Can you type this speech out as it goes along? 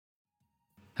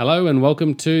Hello and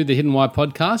welcome to the Hidden Why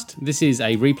podcast. This is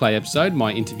a replay episode,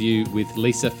 my interview with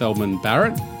Lisa Feldman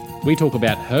Barrett. We talk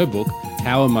about her book,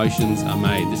 How Emotions Are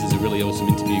Made. This is a really awesome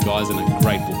interview, guys, and a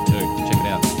great book too. Check it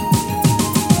out.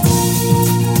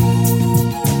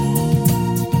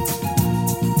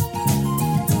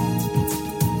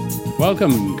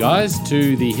 Welcome, guys,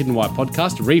 to the Hidden Why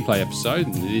podcast, a replay episode.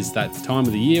 It is that time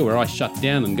of the year where I shut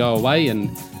down and go away and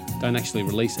don't actually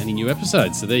release any new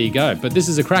episodes. So there you go. But this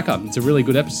is a cracker. It's a really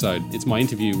good episode. It's my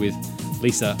interview with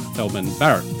Lisa Feldman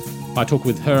Barrett. I talk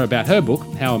with her about her book,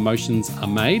 How Emotions Are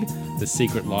Made, The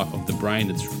Secret Life of the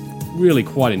Brain. It's really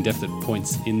quite in-depth at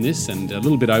points in this and a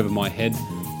little bit over my head,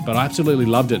 but I absolutely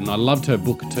loved it. And I loved her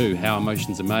book too, How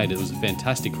Emotions Are Made. It was a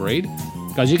fantastic read.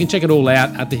 Guys, you can check it all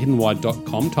out at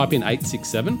thehiddenwhy.com. Type in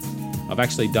 867. I've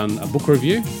actually done a book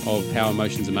review of How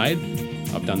Emotions Are Made.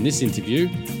 I've done this interview,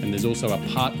 and there's also a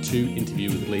part 2 interview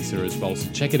with Lisa as well.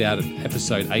 So check it out at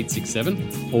episode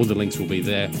 867. All the links will be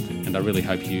there, and I really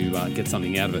hope you get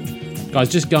something out of it. Guys,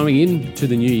 just going into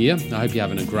the new year, I hope you're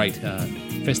having a great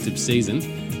festive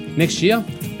season. Next year,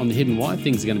 on The Hidden Why,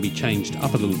 things are going to be changed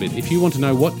up a little bit. If you want to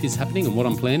know what is happening and what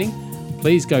I'm planning,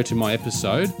 please go to my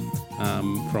episode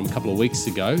from a couple of weeks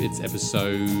ago. It's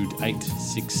episode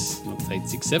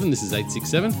 867. This is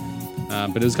 867.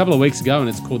 But it was a couple of weeks ago, and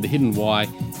it's called The Hidden Why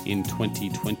in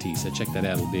 2020. So check that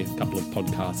out. It'll be a couple of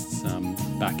podcasts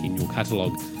back in your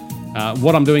catalogue.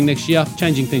 What I'm doing next year,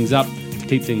 changing things up to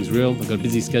keep things real. I've got a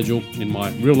busy schedule in my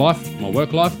real life, my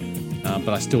work life, but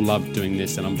I still love doing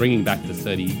this, and I'm bringing back the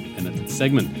 30-minute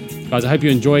segment. Guys, I hope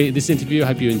you enjoy this interview. I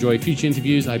hope you enjoy future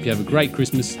interviews. I hope you have a great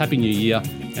Christmas, Happy New Year,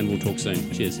 and we'll talk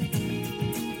soon. Cheers.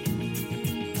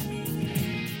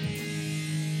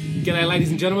 G'day, ladies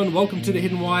and gentlemen. Welcome to the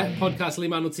Hidden Why podcast. Lee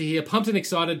Marnuzzi here. Pumped and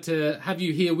excited to have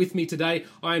you here with me today.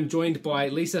 I am joined by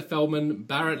Lisa Feldman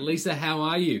Barrett. Lisa, how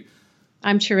are you?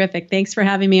 I'm terrific. Thanks for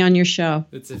having me on your show.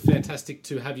 It's fantastic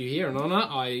to have you here, an honour.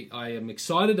 I am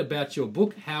excited about your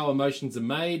book, How Emotions Are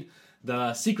Made,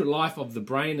 The Secret Life of the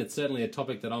Brain. It's certainly a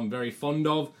topic that I'm very fond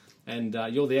of, and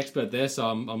you're the expert there, so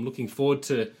I'm looking forward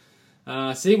to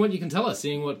seeing what you can tell us,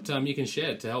 seeing what you can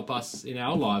share to help us in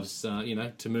our lives,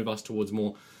 to move us towards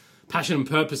more passion and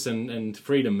purpose and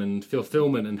freedom and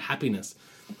fulfillment and happiness.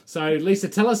 So, Lisa,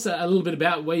 tell us a little bit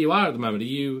about where you are at the moment.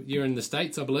 You're in the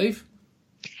States, I believe?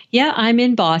 Yeah, I'm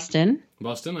in Boston.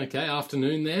 Boston, okay.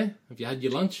 Afternoon there. Have you had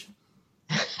your lunch?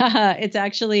 It's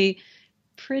actually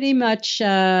pretty much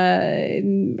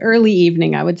early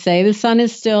evening, I would say. The sun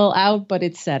is still out, but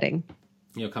it's setting.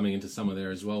 You're coming into summer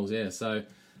there as well, yeah. So,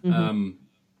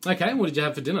 okay, what did you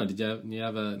have for dinner? Did you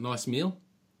have a nice meal?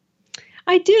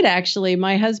 I did, actually.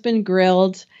 My husband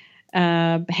grilled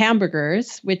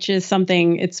hamburgers, which is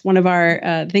something, it's one of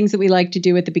our things that we like to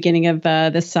do at the beginning of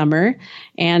the summer.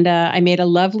 And I made a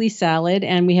lovely salad,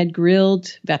 and we had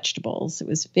grilled vegetables. It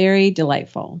was very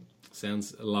delightful.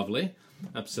 Sounds lovely.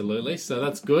 Absolutely. So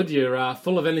that's good. You're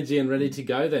full of energy and ready to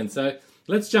go then. So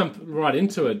let's jump right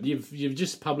into it. You've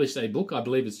just published a book. I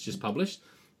believe it's just published.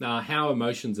 How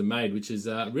Emotions Are Made, which is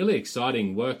really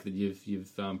exciting work that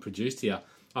you've produced here.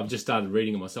 I've just started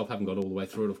reading it myself. Haven't got all the way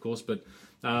through it, of course, but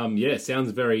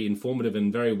sounds very informative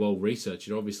and very well researched.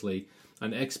 You're obviously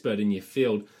an expert in your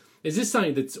field. Is this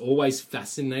something that's always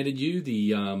fascinated you?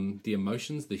 The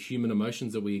emotions, the human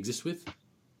emotions that we exist with?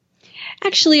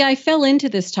 Actually, I fell into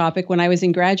this topic when I was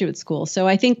in graduate school. So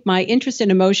I think my interest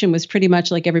in emotion was pretty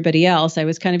much like everybody else. I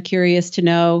was kind of curious to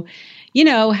know,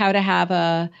 how to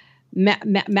have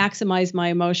maximize my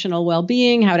emotional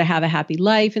well-being, how to have a happy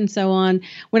life, and so on.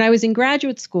 When I was in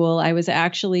graduate school, I was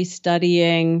actually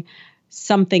studying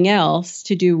something else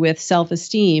to do with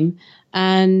self-esteem,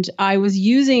 and I was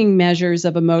using measures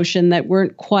of emotion that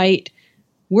weren't quite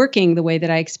working the way that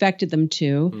I expected them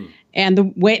to, and the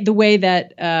way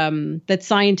that that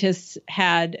scientists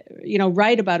had,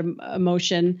 write about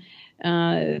emotion.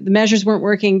 The measures weren't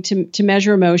working to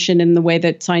measure emotion in the way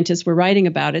that scientists were writing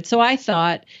about it. So I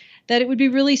thought that it would be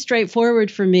really straightforward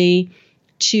for me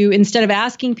to, instead of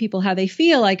asking people how they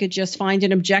feel, I could just find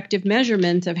an objective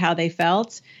measurement of how they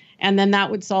felt, and then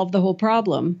that would solve the whole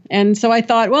problem. And so I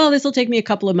thought, well, this will take me a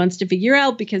couple of months to figure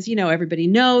out because, everybody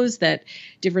knows that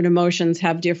different emotions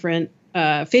have different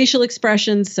facial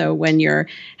expressions. So when you're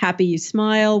happy, you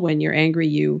smile. When you're angry,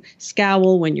 you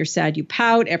scowl. When you're sad, you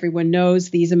pout. Everyone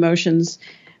knows these emotions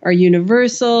are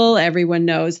universal. Everyone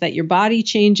knows that your body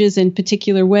changes in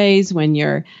particular ways. When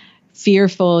you're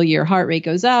fearful, your heart rate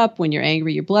goes up. When you're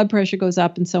angry, your blood pressure goes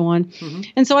up, and so on. Mm-hmm.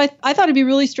 And so I thought it'd be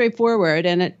really straightforward,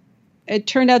 and it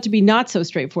turned out to be not so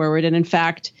straightforward. And in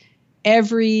fact,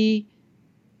 everything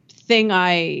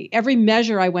every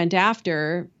measure I went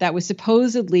after that was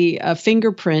supposedly a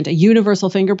fingerprint, a universal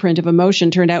fingerprint of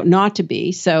emotion, turned out not to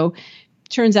be. So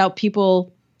turns out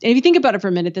people, and if you think about it for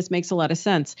a minute, this makes a lot of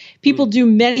sense. People do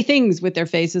many things with their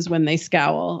faces when they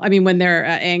scowl. I mean, when they're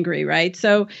angry, right?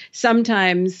 So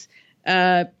sometimes,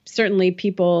 certainly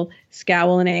people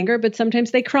scowl in anger, but sometimes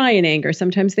they cry in anger.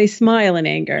 Sometimes they smile in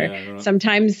anger. Yeah, right.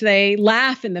 Sometimes they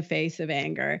laugh in the face of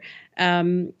anger.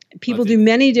 People do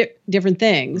many different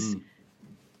things.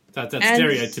 That's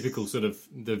stereotypical sort of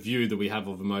the view that we have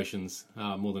of emotions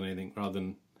more than anything, rather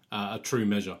than a true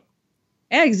measure.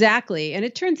 Exactly. And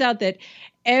it turns out that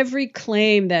every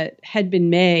claim that had been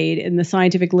made in the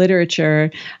scientific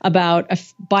literature about a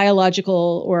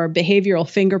biological or behavioral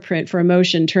fingerprint for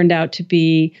emotion turned out to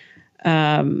be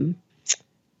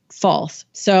false.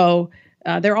 So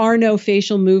there are no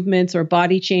facial movements or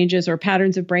body changes or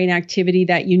patterns of brain activity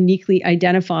that uniquely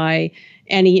identify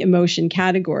any emotion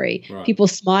category. Right. People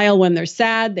smile when they're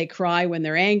sad, they cry when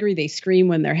they're angry, they scream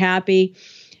when they're happy.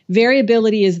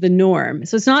 Variability is the norm.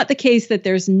 So it's not the case that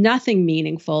there's nothing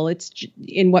meaningful. It's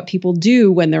in what people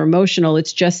do when they're emotional.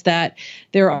 It's just that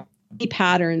there are many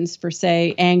patterns for,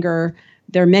 say, anger.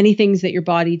 There are many things that your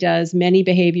body does, many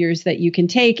behaviors that you can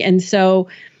take. And so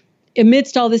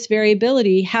amidst all this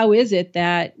variability, how is it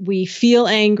that we feel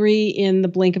angry in the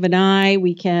blink of an eye?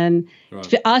 We can,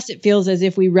 to us, it feels as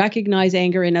if we recognize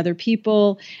anger in other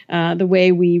people, the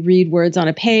way we read words on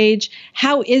a page.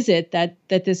 How is it that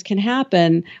this can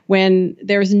happen when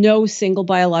there's no single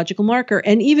biological marker?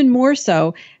 And even more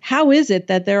so, how is it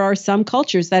that there are some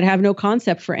cultures that have no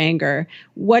concept for anger?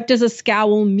 What does a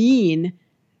scowl mean?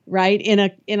 Right,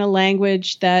 in a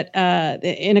language that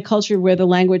in a culture where the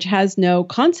language has no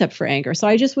concept for anger. So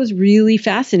I just was really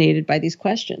fascinated by these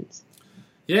questions.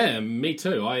 Yeah, me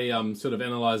too. I sort of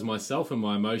analyze myself and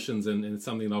my emotions, and it's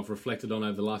something that I've reflected on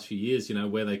over the last few years. You know,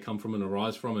 where they come from and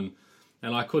arise from,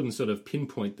 and I couldn't sort of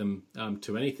pinpoint them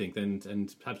to anything.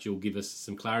 And perhaps you'll give us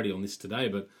some clarity on this today.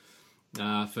 But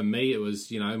for me, it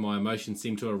was, you know, my emotions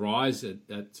seem to arise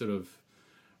at sort of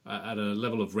at a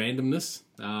level of randomness,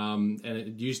 and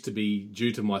it used to be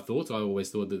due to my thoughts. I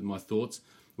always thought that my thoughts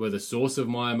were the source of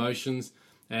my emotions,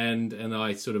 and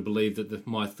I sort of believe that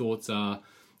my thoughts are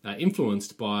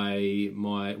influenced by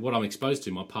what I'm exposed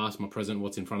to, my past, my present,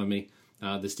 what's in front of me,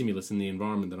 the stimulus in the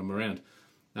environment that I'm around.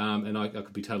 And I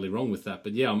could be totally wrong with that,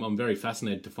 but yeah, I'm very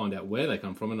fascinated to find out where they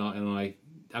come from, and I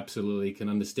absolutely can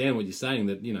understand what you're saying,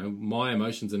 that, you know, my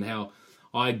emotions and how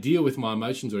I deal with my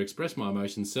emotions or express my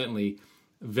emotions certainly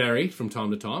vary from time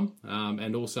to time,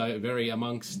 and also vary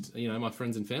amongst, you know, my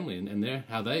friends and family and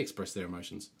how they express their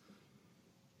emotions.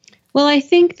 Well, I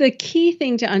think the key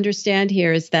thing to understand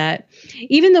here is that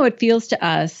even though it feels to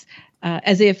us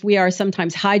as if we are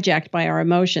sometimes hijacked by our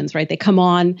emotions, right? They come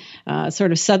on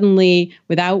sort of suddenly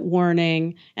without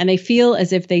warning, and they feel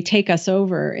as if they take us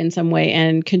over in some way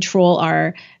and control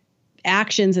our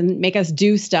actions and make us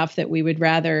do stuff that we would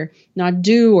rather not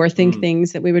do, or think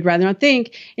things that we would rather not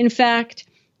think. In fact,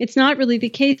 it's not really the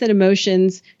case that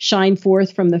emotions shine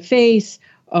forth from the face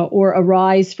or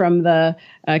arise from the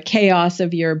chaos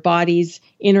of your body's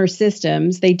inner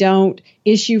systems. They don't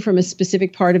issue from a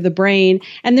specific part of the brain.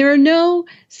 And there are no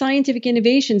scientific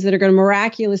innovations that are going to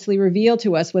miraculously reveal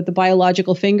to us what the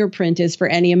biological fingerprint is for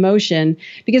any emotion,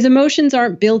 because emotions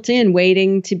aren't built in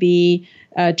waiting to be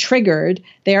triggered.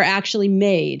 They are actually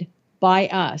made by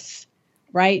us,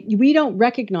 right? We don't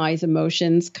recognize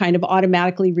emotions kind of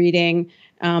automatically reading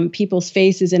people's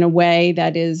faces in a way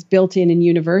that is built in and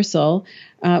universal.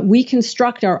 We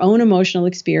construct our own emotional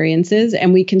experiences,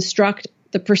 and we construct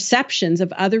the perceptions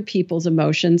of other people's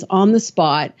emotions on the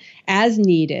spot as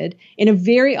needed in a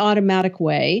very automatic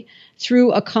way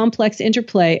through a complex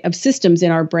interplay of systems in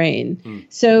our brain.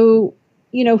 So,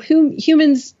 you know,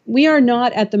 humans, we are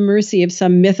not at the mercy of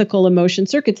some mythical emotion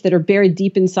circuits that are buried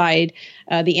deep inside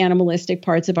the animalistic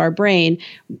parts of our brain.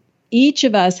 Each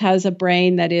of us has a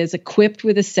brain that is equipped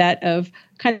with a set of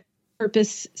kind of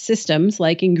purpose systems,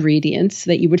 like ingredients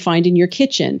that you would find in your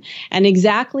kitchen. And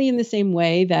exactly in the same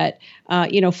way that,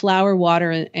 flour,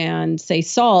 water, and say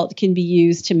salt can be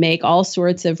used to make all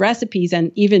sorts of recipes, and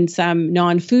even some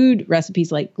non-food recipes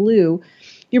like glue,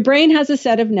 your brain has a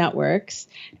set of networks,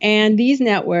 and these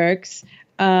networks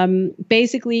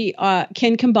basically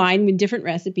can combine with different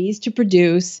recipes to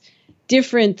produce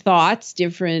different thoughts,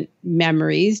 different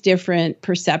memories, different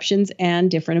perceptions, and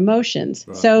different emotions.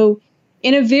 Right. So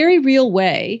in a very real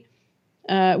way,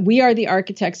 we are the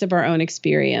architects of our own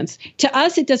experience. To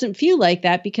us, it doesn't feel like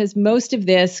that because most of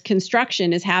this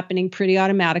construction is happening pretty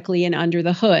automatically and under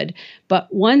the hood.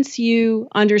 But once you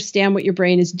understand what your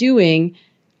brain is doing,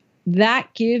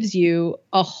 that gives you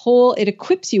it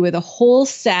equips you with a whole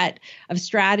set of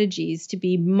strategies to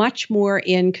be much more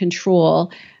in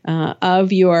control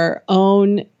of your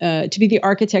own, to be the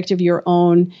architect of your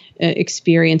own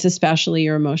experience, especially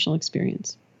your emotional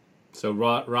experience. So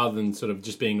rather than sort of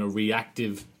just being a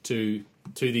reactive to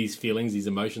these feelings, these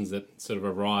emotions that sort of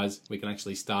arise, we can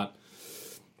actually start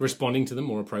responding to them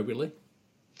more appropriately.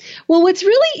 Well, what's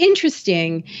really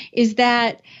interesting is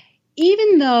that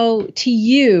even though to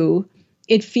you,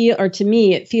 to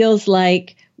me, it feels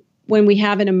like when we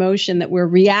have an emotion that we're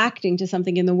reacting to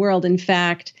something in the world, in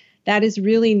fact, that is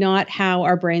really not how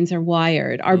our brains are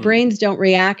wired. Our brains don't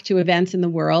react to events in the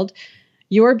world.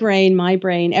 Your brain, my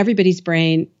brain, everybody's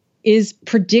brain is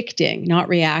predicting, not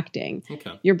reacting.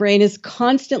 Okay. Your brain is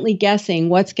constantly guessing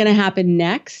what's going to happen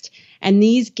next. And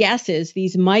these guesses,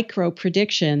 these micro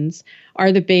predictions,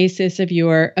 are the basis of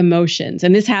your emotions.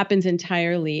 And this happens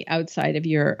entirely outside of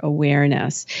your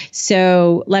awareness.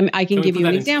 So I can give you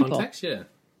an example. Context? Yeah.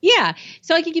 Yeah.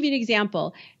 So I can give you an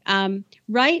example.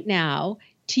 Right now,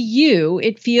 to you,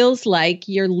 it feels like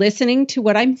you're listening to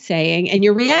what I'm saying and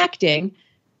you're reacting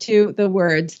to the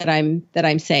words that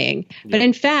I'm saying. Yeah. But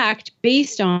in fact,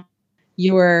 based on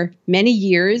your many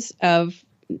years of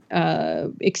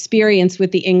experience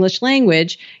with the English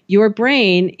language, your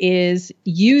brain is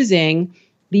using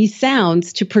these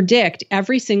sounds to predict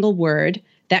every single word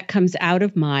that comes out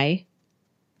of my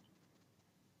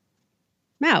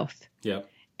mouth. Yeah.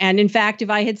 And in fact, if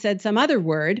I had said some other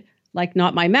word, like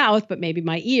not my mouth, but maybe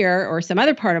my ear or some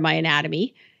other part of my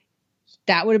anatomy,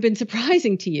 that would have been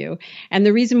surprising to you. And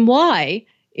the reason why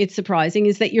it's surprising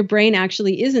is that your brain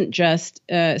actually isn't just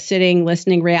sitting,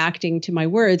 listening, reacting to my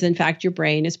words. In fact, your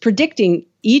brain is predicting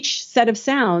each set of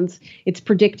sounds. It's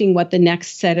predicting what the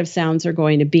next set of sounds are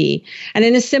going to be. And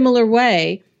in a similar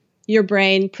way, your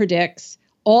brain predicts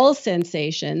all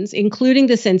sensations, including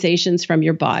the sensations from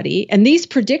your body. And these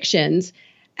predictions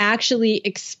actually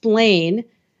explain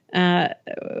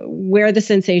where the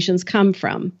sensations come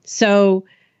from. So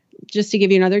just to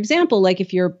give you another example, like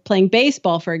if you're playing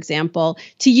baseball, for example,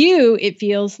 to you, it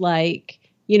feels like,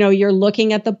 you're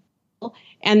looking at the ball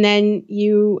and then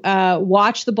you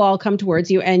watch the ball come towards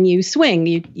you and you swing.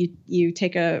 You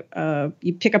pick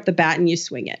up the bat and you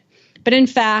swing it. But in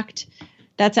fact,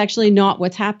 that's actually not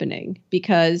what's happening,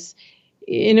 because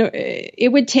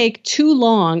it would take too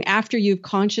long after you've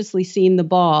consciously seen the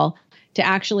ball to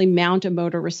actually mount a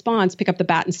motor response, pick up the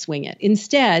bat and swing it.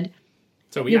 Instead,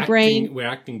 so we're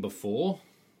acting before.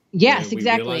 Yes, we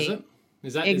exactly. realize it?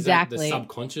 Is that the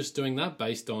subconscious doing that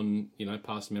based on,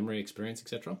 past memory, experience,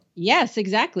 etc.? Yes,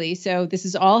 exactly. So this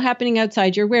is all happening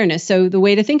outside your awareness. So the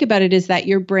way to think about it is that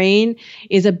your brain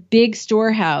is a big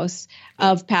storehouse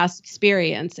of past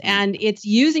experience, and it's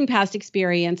using past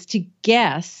experience to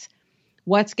guess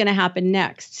what's going to happen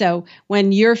next. So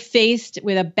when you're faced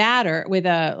with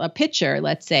a pitcher,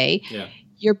 let's say,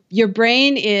 your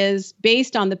brain is,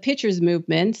 based on the pitcher's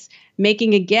movements,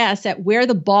 making a guess at where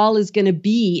the ball is going to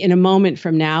be in a moment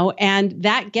from now. And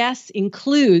that guess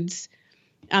includes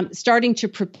starting to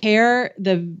prepare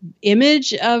the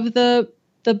image of the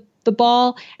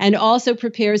ball, and also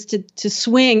prepares to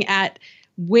swing at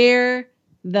where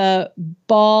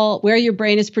your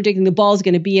brain is predicting the ball is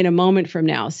going to be in a moment from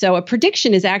now. So a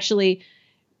prediction is actually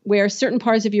where certain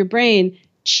parts of your brain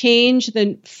change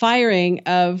the firing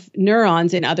of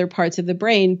neurons in other parts of the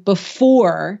brain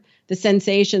before the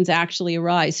sensations actually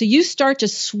arise. So you start to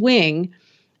swing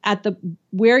at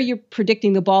where you're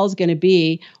predicting the ball is going to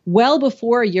be well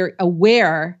before you're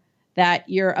aware that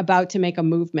you're about to make a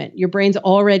movement. Your brain's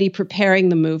already preparing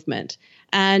the movement.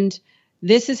 And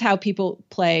this is how people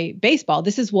play baseball.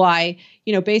 This is why,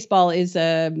 baseball is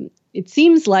it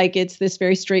seems like it's this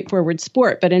very straightforward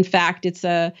sport, but in fact,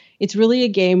 it's really a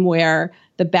game where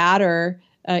the batter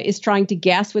is trying to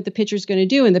guess what the pitcher's going to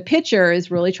do, and the pitcher is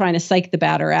really trying to psych the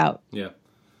batter out. Yeah,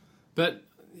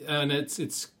 and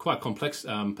it's quite complex,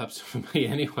 perhaps for me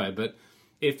anyway. But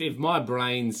if my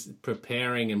brain's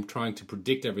preparing and trying to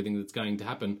predict everything that's going to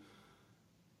happen,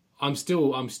 I'm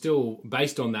still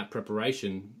based on that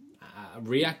preparation,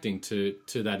 reacting to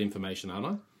that information, aren't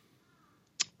I?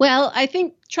 Well,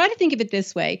 try to think of it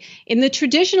this way. In the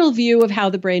traditional view of how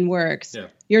the brain works,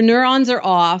 your neurons are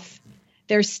off.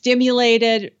 They're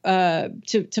stimulated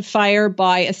to fire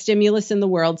by a stimulus in the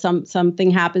world. Something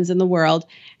happens in the world,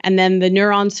 and then the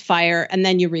neurons fire, and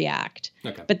then you react.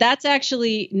 Okay. But that's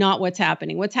actually not what's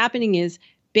happening. What's happening is,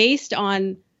 based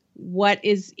on what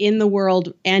is in the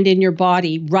world and in your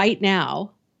body right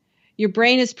now, your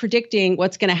brain is predicting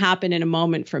what's going to happen in a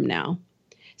moment from now.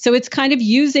 So it's kind of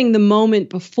using the moment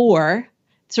before,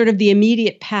 sort of the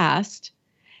immediate past,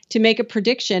 to make a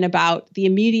prediction about the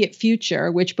immediate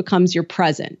future, which becomes your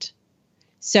present.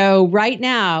 So right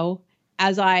now,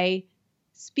 as I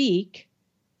speak,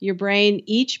 your brain,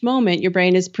 each moment, your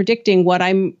brain is predicting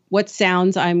what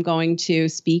sounds I'm going to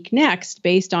speak next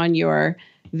based on your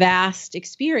vast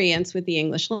experience with the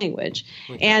English language.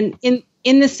 Okay. And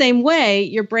in the same way,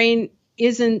 your brain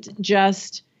isn't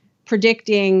just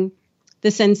predicting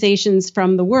the sensations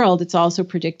from the world, it's also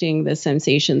predicting the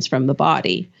sensations from the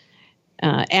body.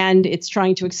 And it's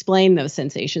trying to explain those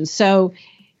sensations. So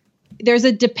there's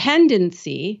a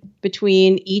dependency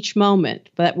between each moment,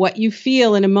 but what you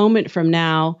feel in a moment from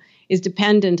now is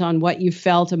dependent on what you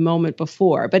felt a moment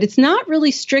before. But it's not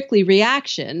really strictly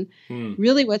reaction.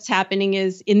 Really what's happening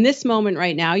is in this moment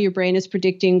right now, your brain is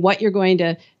predicting what you're going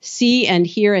to see and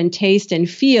hear and taste and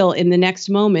feel in the next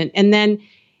moment. And then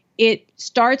it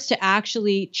starts to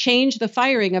actually change the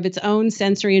firing of its own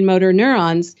sensory and motor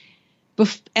neurons.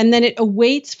 And then it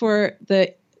awaits for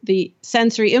the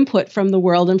sensory input from the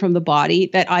world and from the body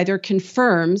that either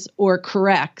confirms or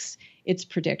corrects its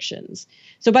predictions.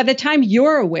 So by the time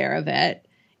you're aware of it,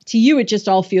 to you, it just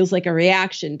all feels like a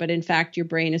reaction, but in fact, your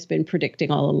brain has been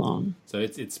predicting all along. So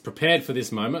it's prepared for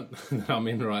this moment that I'm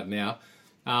in right now.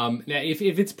 Now, if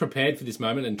it's prepared for this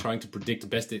moment and trying to predict the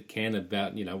best it can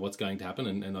about, what's going to happen,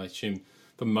 and I assume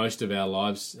for most of our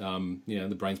lives,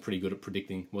 the brain's pretty good at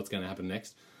predicting what's going to happen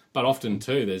next. But often,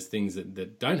 too, there's things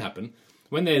that don't happen.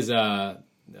 When there's a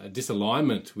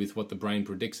disalignment with what the brain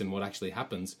predicts and what actually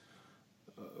happens,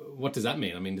 what does that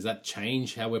mean? I mean, does that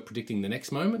change how we're predicting the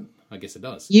next moment? I guess it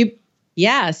does.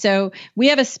 Yeah. So we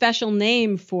have a special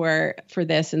name for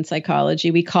this in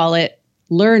psychology. We call it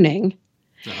learning.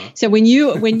 Uh-huh. So when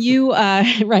you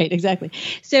right, exactly.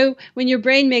 So when your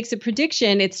brain makes a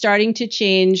prediction, it's starting to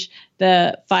change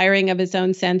the firing of its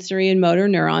own sensory and motor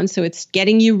neurons. So it's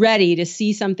getting you ready to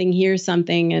see something, hear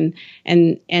something,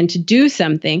 and to do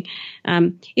something.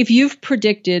 If you've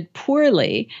predicted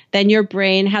poorly, then your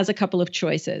brain has a couple of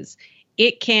choices.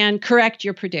 It can correct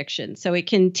your prediction. So it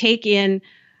can take in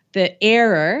the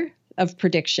error of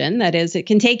prediction. That is, it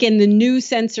can take in the new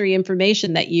sensory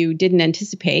information that you didn't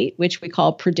anticipate, which we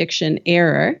call prediction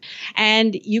error,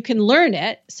 and you can learn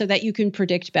it so that you can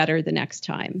predict better the next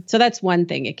time. So that's one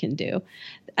thing it can do.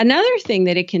 Another thing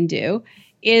that it can do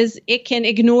is it can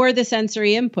ignore the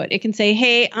sensory input. It can say,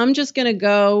 hey, I'm just going to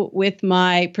go with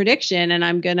my prediction and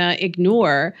I'm going to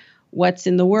ignore what's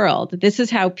in the world. This is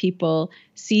how people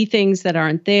see things that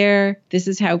aren't there. This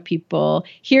is how people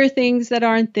hear things that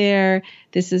aren't there.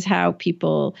 This is how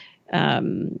people,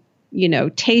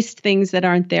 taste things that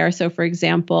aren't there. So, for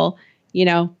example,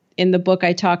 in the book,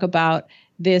 I talk about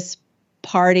this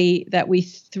party that we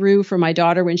threw for my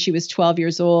daughter when she was 12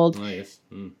 years old. Oh, yes.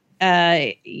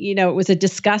 It was a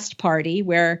disgust party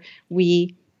where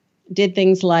we did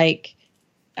things like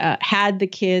had the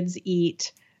kids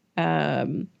eat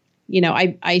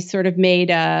I sort of made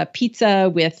a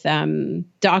pizza with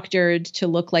doctored to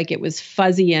look like it was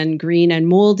fuzzy and green and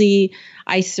moldy.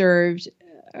 I served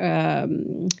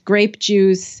grape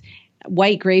juice,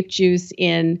 white grape juice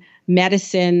in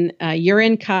medicine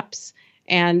urine cups.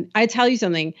 And I tell you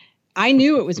something, I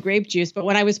knew it was grape juice, but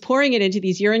when I was pouring it into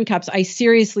these urine cups, I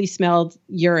seriously smelled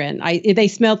urine. They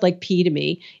smelled like pee to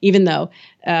me, even though,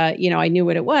 I knew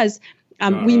what it was.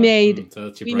 We made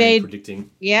predicting.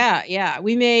 Yeah.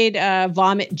 We made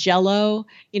vomit jello,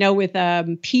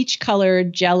 with peach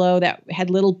colored jello that had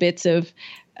little bits of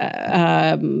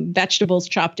vegetables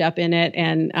chopped up in it,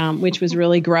 and which was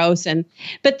really gross.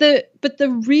 But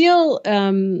the real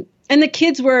and the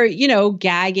kids were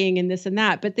gagging and this and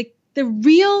that. But the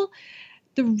real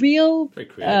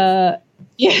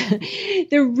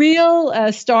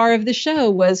star of the show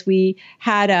was we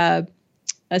had a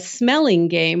smelling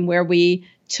game where we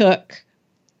took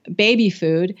baby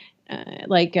food,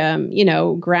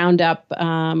 ground up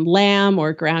lamb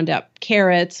or ground up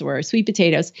carrots or sweet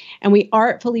potatoes, and we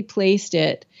artfully placed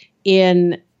it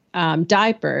in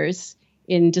diapers,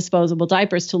 in disposable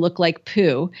diapers to look like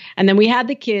poo. And then we had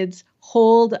the kids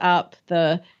hold up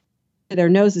their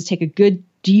noses, take a good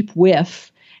deep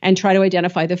whiff, and try to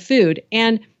identify the food.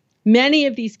 And many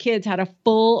of these kids had a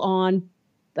full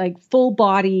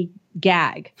body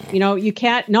gag. You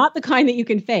can't, not the kind that you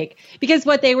can fake, because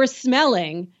what they were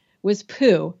smelling was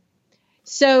poo.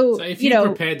 So if you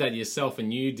prepared that yourself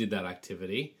and you did that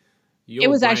activity, it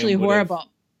was actually horrible.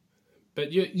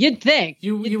 But you'd think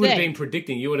you would have been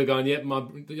predicting. You would have gone,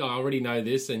 I already know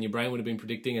this, and your brain would have been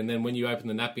predicting. And then when you opened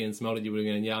the nappy and smelled it, you would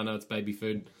have gone, I know it's baby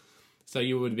food. So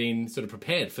you would have been sort of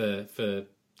prepared for.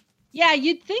 Yeah,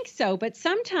 you'd think so, but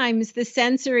sometimes the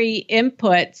sensory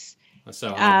inputs are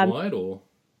so hardwired, or.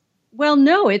 Well,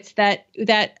 no, it's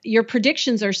that your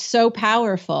predictions are so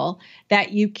powerful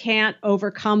that you can't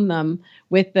overcome them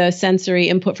with the sensory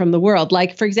input from the world.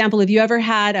 Like, for example, have you ever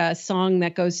had a song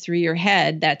that goes through your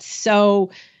head that's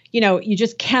so, you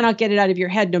just cannot get it out of your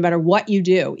head no matter what you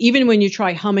do. Even when you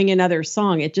try humming another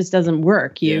song, it just doesn't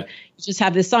work. You just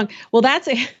have this song. Well,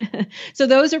 so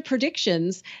those are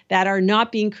predictions that are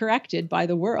not being corrected by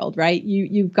the world, right?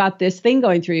 You've got this thing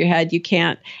going through your head. You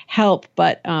can't help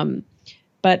but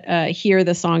hear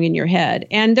the song in your head.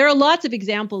 And there are lots of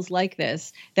examples like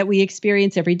this that we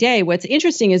experience every day. What's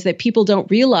interesting is that people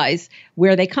don't realize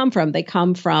where they come from. They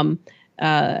come from,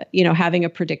 having a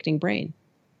predicting brain.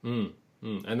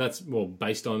 And that's,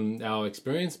 based on our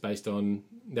experience, based on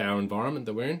our environment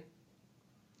that we're in?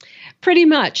 Pretty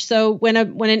much. So when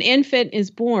an infant is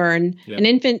born, an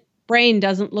infant brain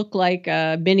doesn't look like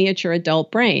a miniature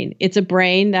adult brain. It's a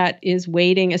brain that is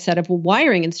waiting a set of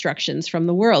wiring instructions from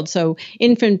the world. So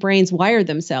infant brains wire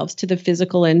themselves to the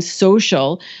physical and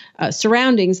social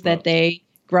surroundings that they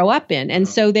grow up in. And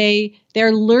so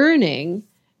they're learning.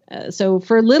 So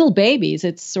for little babies,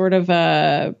 it's sort of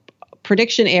a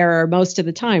prediction error most of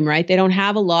the time, right? They don't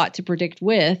have a lot to predict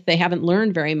with. They haven't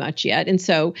learned very much yet. And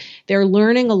so they're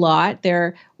learning a lot.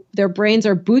 Their brains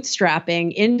are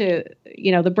bootstrapping into,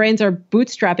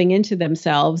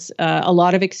 themselves a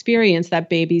lot of experience that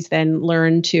babies then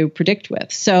learn to predict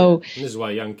with. So and this is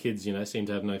why young kids, seem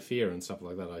to have no fear and stuff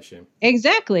like that, I assume.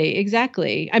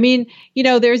 Exactly. I mean,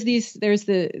 there's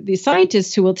the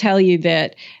scientists who will tell you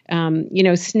that,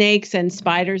 snakes and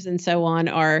spiders and so on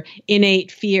are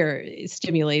innate fear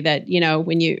stimuli that,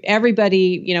 when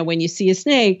you see a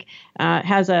snake,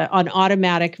 has an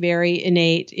automatic, very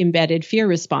innate embedded fear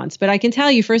response. But I can tell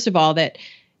you, first of all, that,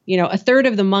 a third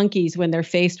of the monkeys, when they're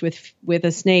faced with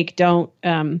a snake, don't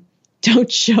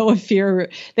show a fear.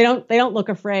 They don't look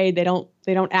afraid. They don't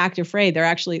act afraid. They're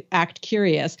actually act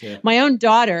curious. Yeah. My own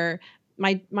daughter,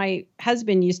 my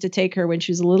husband used to take her when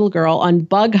she was a little girl on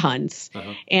bug hunts.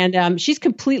 Uh-huh. And she's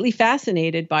completely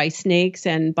fascinated by snakes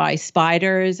and by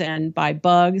spiders and by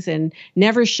bugs, and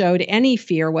never showed any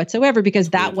fear whatsoever because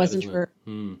that wasn't her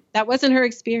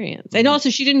experience. And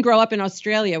also she didn't grow up in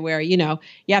Australia where, you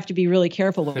have to be really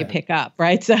careful what you pick up,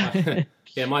 right? So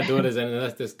yeah, my daughter's, and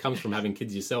that comes from having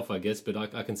kids yourself, I guess, but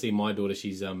I can see my daughter,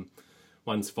 she's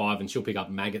one's 5 and she'll pick up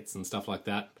maggots and stuff like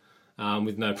that.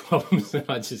 With no problems.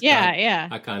 I just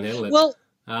I can't handle it. Well,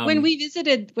 when we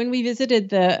visited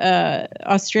the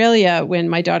Australia when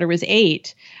my daughter was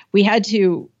 8, we went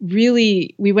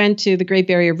to the Great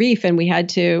Barrier Reef, and we had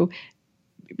to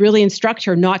really instruct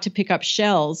her not to pick up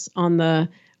shells on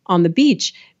the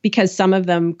beach because some of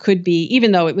them could be,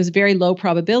 even though it was very low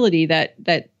probability that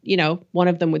one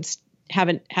of them would have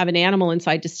an animal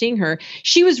inside to sting her.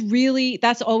 She was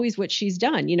that's always what she's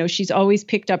done. She's always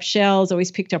picked up shells,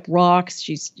 always picked up rocks.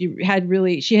 She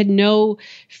had no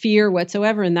fear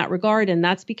whatsoever in that regard. And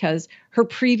that's because her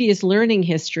previous learning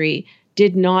history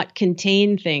did not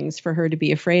contain things for her to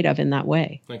be afraid of in that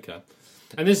way. Okay.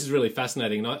 And this is really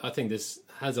fascinating. And I think this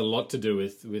has a lot to do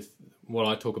with what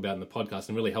I talk about in the podcast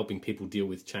and really helping people deal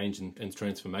with change and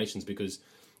transformations, because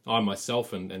I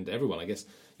myself and everyone, I guess,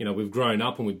 we've grown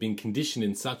up and we've been conditioned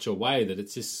in such a way that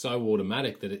it's just so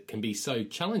automatic that it can be so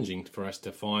challenging for us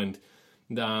to find,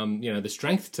 the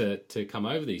strength to come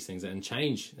over these things and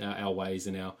change our ways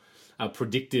and our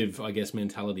predictive, I guess,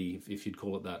 mentality, if you'd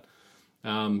call it that.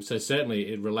 So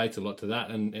certainly it relates a lot to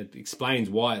that, and it explains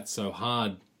why it's so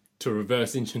hard to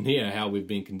reverse engineer how we've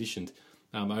been conditioned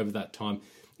over that time.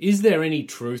 Is there any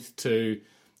truth to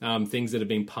things that have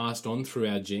been passed on through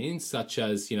our genes, such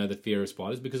as, the fear of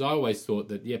spiders? Because I always thought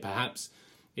that, perhaps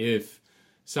if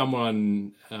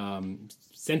someone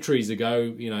centuries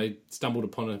ago, stumbled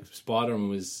upon a spider and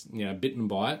was, bitten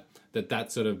by it,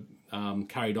 that sort of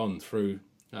carried on through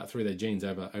their genes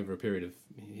over a period of,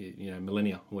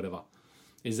 millennia or whatever.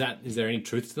 Is there any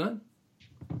truth to that?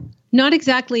 Not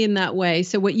exactly in that way.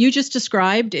 So what you just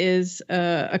described is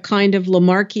a kind of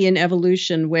Lamarckian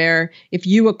evolution, where if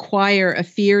you acquire a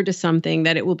fear to something,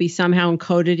 that it will be somehow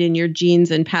encoded in your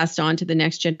genes and passed on to the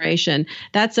next generation.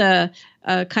 That's a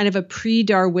kind of a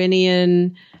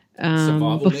pre-Darwinian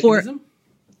survival mechanism?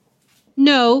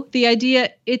 No, the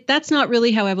idea that's not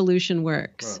really how evolution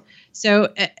works. Oh.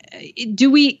 So do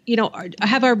we,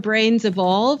 have our brains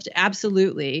evolved?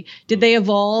 Absolutely. Did they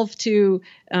evolve to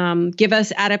give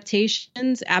us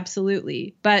adaptations?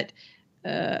 Absolutely. But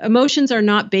emotions are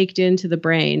not baked into the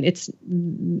brain.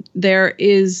 There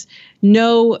is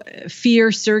no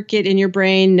fear circuit in your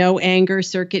brain, no anger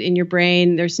circuit in your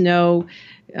brain. There's no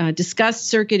disgust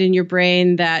circuit in your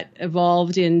brain that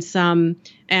evolved in some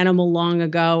animal long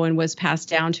ago and was passed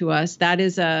down to us. That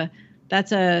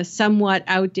that's a somewhat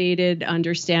outdated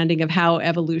understanding of how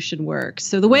evolution works.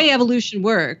 So the way evolution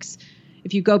works,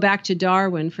 if you go back to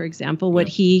Darwin, for example, what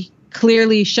he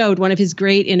clearly showed, one of his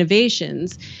great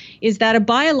innovations, is that a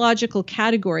biological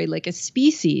category like a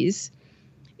species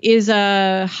is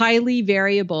a highly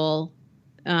variable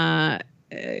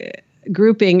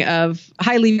grouping of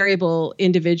highly variable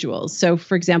individuals. So,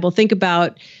 for example, think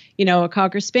about, a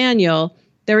Cocker Spaniel.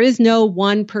 There is no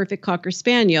one perfect Cocker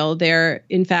Spaniel.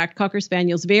 In fact, Cocker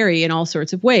Spaniels vary in all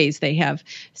sorts of ways.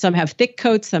 Some have thick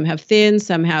coats, some have thin,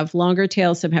 some have longer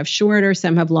tails, some have shorter,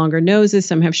 some have longer noses,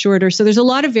 some have shorter. So there's a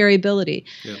lot of variability.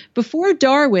 Yeah. Before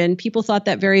Darwin, people thought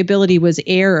that variability was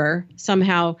error,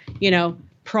 somehow,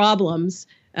 problems,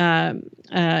 and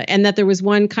that there was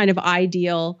one kind of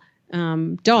ideal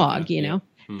dog,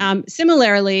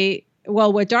 Similarly,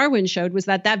 what Darwin showed was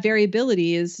that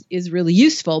variability is really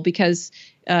useful because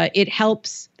it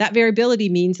helps. That variability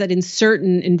means that in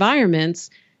certain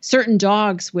environments, certain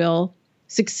dogs will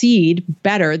succeed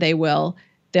better. They'll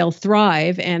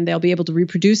thrive and they'll be able to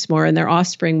reproduce more and their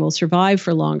offspring will survive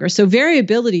for longer. So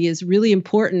variability is really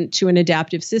important to an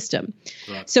adaptive system.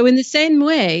 Right. So in the same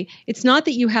way, it's not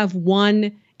that you have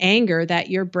one anger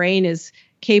that your brain is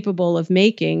capable of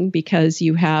making because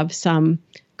you have some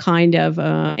kind of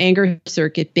anger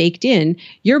circuit baked in.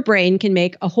 Your brain can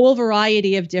make a whole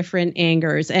variety of different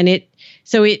angers, and it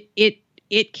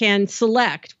can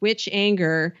select which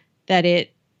anger that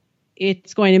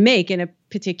it's going to make in a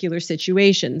particular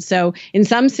situation. So in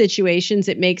some situations,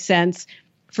 it makes sense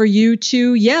for you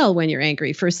to yell when you're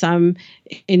angry.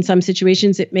 In some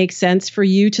situations, it makes sense for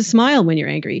you to smile when you're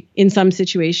angry. In some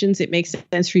situations, it makes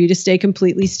sense for you to stay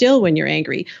completely still when you're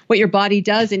angry. What your body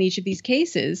does in each of these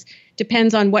cases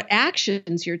depends on what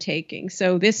actions you're taking.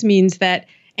 So this means that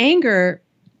anger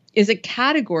is a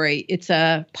category. It's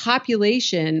a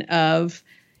population of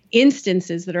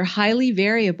instances that are highly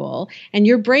variable, and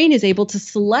your brain is able to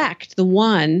select the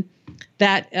one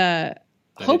that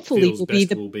hopefully will be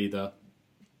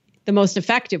the most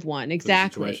effective one.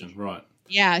 Exactly. Situation. Right.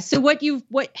 Yeah. So what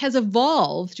has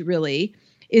evolved really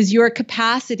is your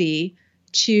capacity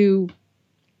to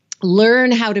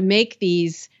learn how to make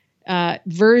these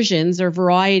versions or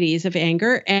varieties of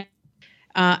anger, and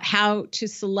how to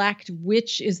select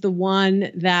which is the one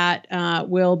that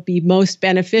will be most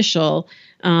beneficial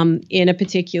in a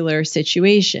particular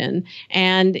situation.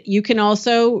 And you can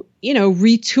also,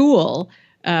 retool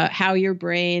how your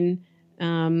brain.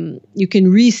 You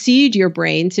can reseed your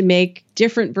brain to make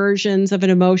different versions of an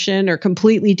emotion or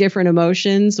completely different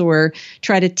emotions, or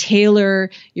try to tailor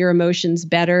your emotions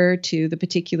better to the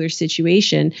particular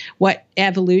situation. What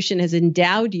evolution has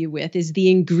endowed you with is the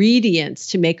ingredients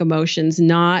to make emotions,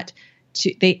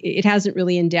 it hasn't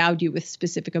really endowed you with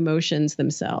specific emotions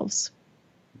themselves.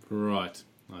 Right.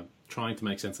 I'm trying to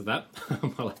make sense of that.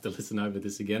 I'll have to listen over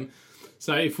this again.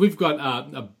 So if we've got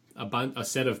a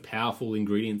set of powerful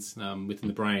ingredients within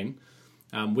the brain,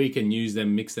 we can use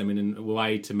them, mix them in a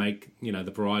way to make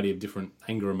the variety of different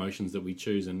anger emotions that we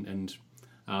choose, and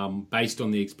based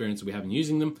on the experience that we have in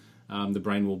using them, the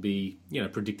brain will be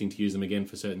predicting to use them again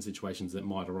for certain situations that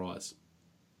might arise.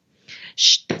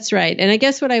 That's right. And I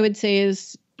guess what I would say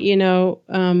is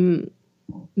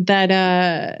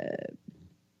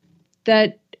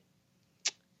that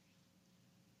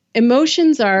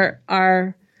emotions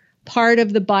are part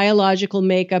of the biological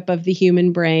makeup of the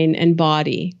human brain and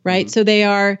body, right? Mm-hmm. So they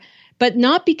are, but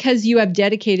not because you have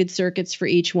dedicated circuits for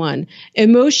each one.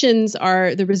 Emotions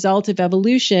are the result of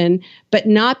evolution, but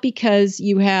not because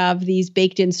you have these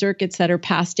baked in circuits that are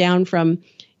passed down from,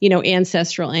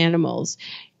 ancestral animals.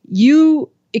 You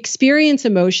experience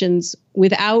emotions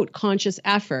without conscious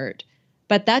effort,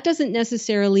 but that doesn't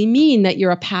necessarily mean that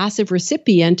you're a passive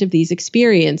recipient of these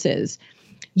experiences.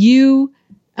 You,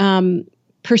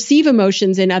 perceive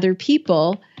emotions in other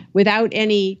people without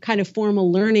any kind of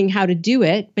formal learning how to do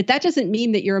it, but that doesn't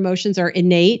mean that your emotions are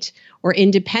innate or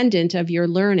independent of your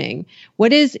learning.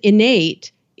 What is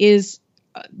innate is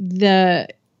these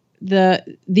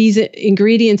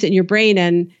ingredients in your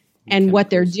brain and what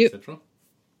they're doing.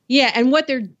 Yeah, and what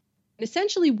your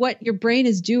brain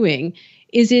is doing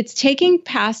is it's taking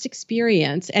past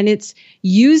experience and it's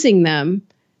using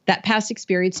that past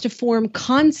experience to form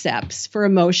concepts for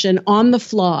emotion on the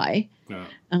fly. Yeah.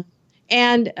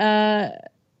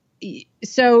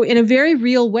 So in a very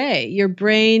real way, your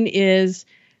brain is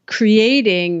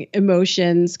creating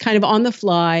emotions kind of on the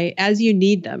fly as you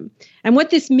need them. And what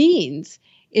this means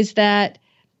is that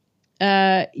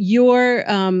the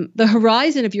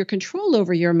horizon of your control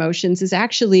over your emotions is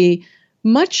actually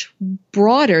much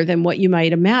broader than what you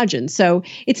might imagine. So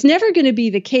it's never going to be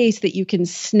the case that you can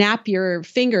snap your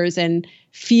fingers and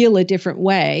feel a different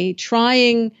way.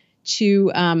 Trying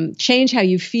to change how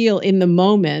you feel in the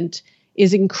moment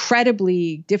is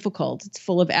incredibly difficult. It's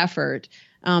full of effort,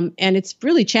 and it's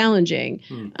really challenging.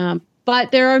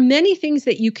 But there are many things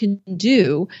that you can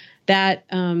do that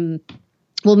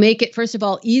will make it, first of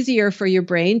all, easier for your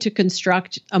brain to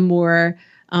construct a more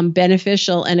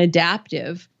beneficial and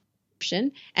adaptive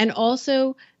option, and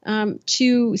also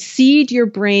to seed your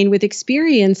brain with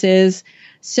experiences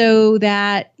so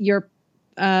that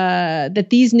that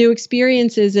these new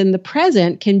experiences in the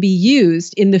present can be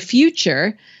used in the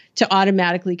future to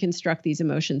automatically construct these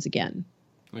emotions again.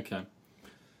 Okay.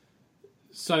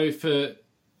 So for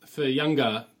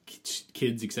younger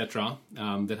kids, etc.,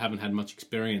 that haven't had much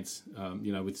experience,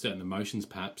 with certain emotions,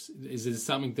 perhaps, is there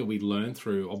something that we learn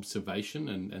through observation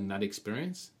and that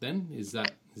experience? Then is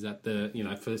that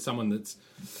the for someone that's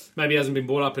maybe hasn't been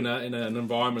brought up in an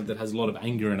environment that has a lot of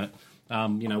anger in it,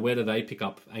 where do they pick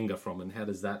up anger from, and how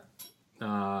does that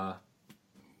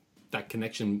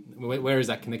connection? Where is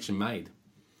that connection made?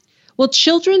 Well,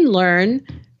 children learn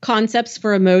concepts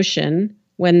for emotion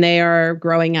when they are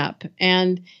growing up.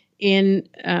 And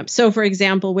so for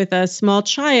example, with a small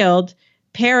child,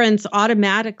 parents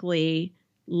automatically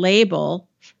label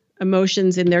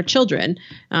emotions in their children.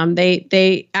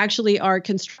 They actually are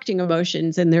constructing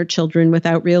emotions in their children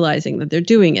without realizing that they're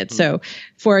doing it. So,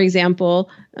 for example,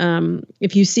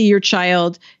 if you see your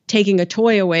child taking a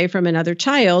toy away from another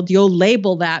child, you'll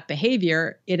label that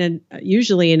behavior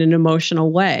usually in an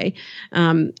emotional way.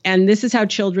 And this is how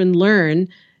children learn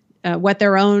what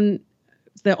their own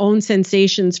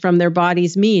sensations from their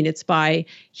bodies mean. It's by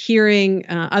hearing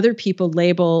other people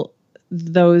label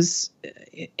those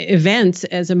events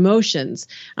as emotions.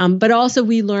 But also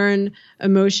we learn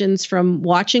emotions from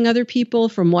watching other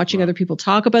people, other people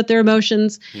talk about their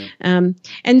emotions. Yeah.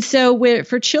 And so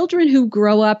for children who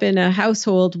grow up in a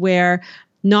household where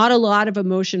not a lot of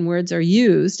emotion words are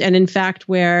used, and in fact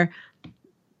where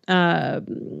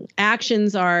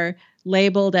actions are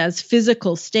labeled as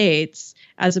physical states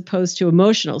as opposed to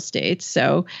emotional states.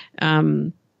 So,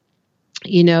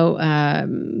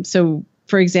 so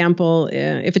for example,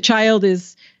 if a child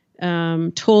is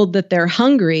told that they're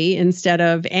hungry instead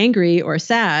of angry or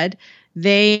sad,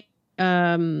 they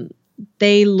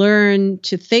learn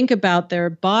to think about their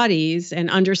bodies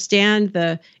and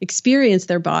experience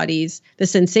their bodies, the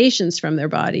sensations from their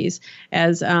bodies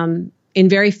as in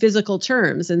very physical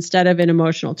terms instead of in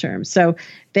emotional terms. So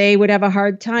they would have a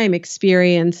hard time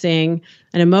experiencing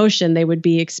an emotion. They would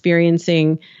be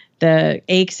experiencing the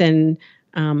aches and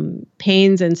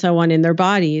pains and so on in their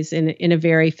bodies in a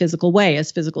very physical way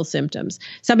as physical symptoms.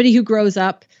 Somebody who grows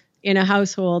up in a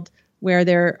household where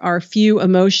there are few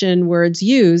emotion words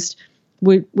used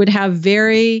would have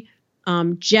very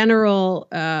general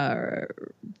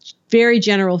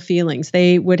feelings.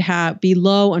 They would be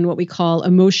low on what we call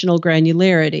emotional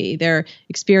granularity. Their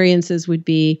experiences would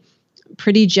be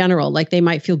pretty general, like they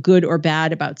might feel good or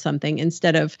bad about something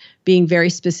instead of being very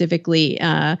specifically,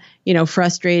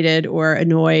 frustrated or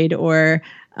annoyed or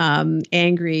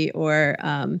angry or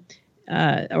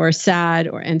sad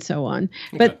and so on.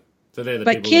 Okay. But so they're the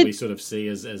people that we sort of see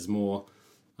as more,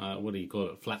 what do you call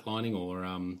it, flatlining or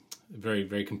very,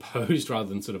 very composed rather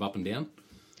than sort of up and down?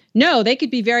 No, they could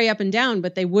be very up and down,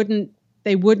 but they wouldn't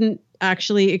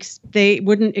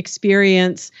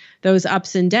experience those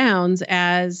ups and downs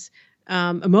as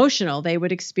emotional. They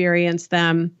would experience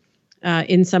them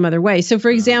in some other way. So, for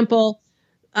example,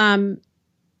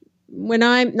 when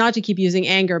I'm not to keep using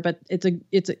anger, but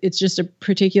it's just a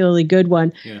particularly good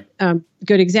one. Yeah.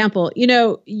 Good example.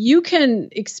 You can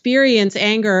experience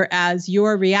anger as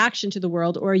your reaction to the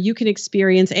world, or you can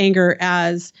experience anger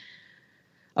as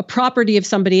a property of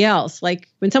somebody else. Like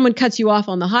when someone cuts you off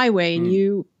on the highway and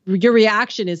your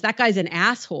reaction is that guy's an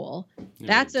asshole. Yeah,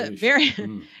 that's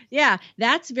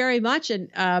that's very much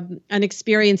an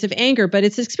experience of anger, but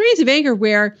it's an experience of anger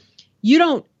where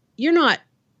you're not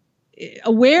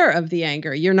aware of the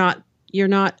anger. You don't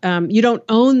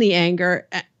own the anger.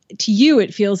 To you,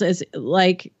 it feels as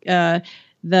like your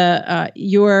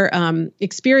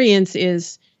experience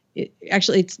is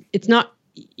it's not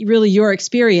really your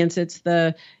experience. It's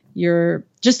you're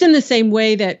just in the same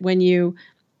way that when you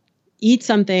eat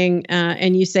something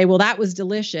and you say, well, that was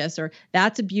delicious, or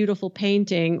that's a beautiful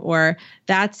painting, or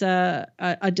that's a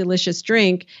delicious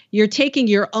drink. You're taking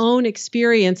your own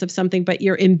experience of something, but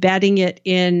you're embedding it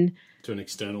to an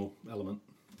external element.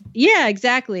 Yeah,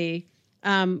 exactly.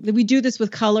 We do this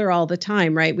with color all the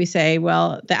time, right? We say,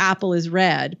 well, the apple is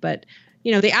red, but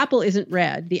the apple isn't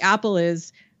red. The apple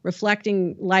is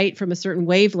reflecting light from a certain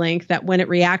wavelength that when it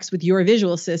reacts with your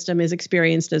visual system is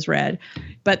experienced as red.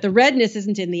 But the redness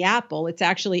isn't in the apple, it's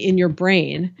actually in your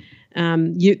brain.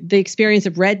 The experience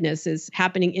of redness is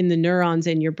happening in the neurons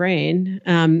in your brain.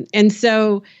 And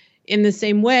so in the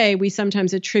same way, we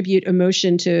sometimes attribute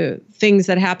emotion to things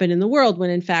that happen in the world when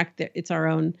in fact it's our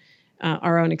own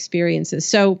experiences.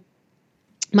 So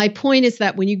my point is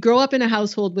that when you grow up in a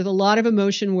household with a lot of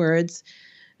emotion words,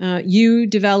 you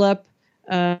develop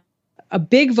a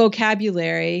big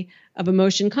vocabulary of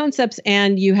emotion concepts,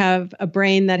 and you have a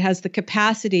brain that has the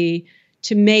capacity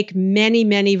to make many,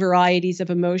 many varieties of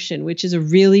emotion, which is a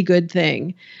really good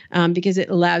thing because it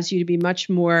allows you to be much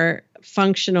more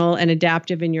functional and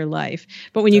adaptive in your life.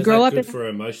 But when you grow up, good for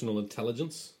emotional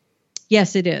intelligence?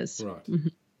 Yes, it is. Right. Mm-hmm.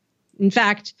 In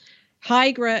fact,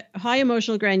 high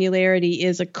emotional granularity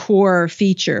is a core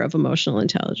feature of emotional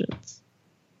intelligence.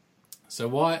 So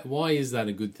why is that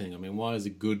a good thing? I mean, why is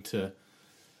it good to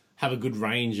have a good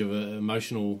range of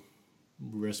emotional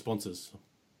responses?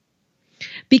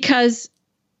 Because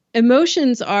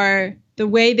emotions are the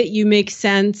way that you make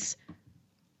sense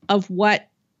of what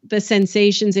the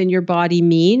sensations in your body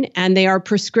mean, and they are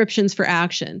prescriptions for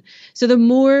action. So the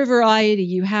more variety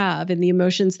you have in the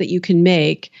emotions that you can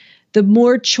make, the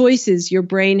more choices your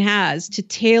brain has to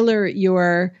tailor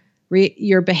your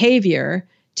behavior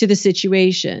to the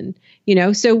situation.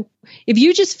 So if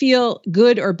you just feel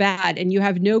good or bad and you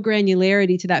have no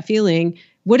granularity to that feeling,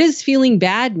 what does feeling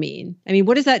bad mean? I mean,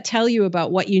 what does that tell you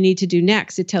about what you need to do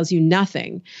next? It tells you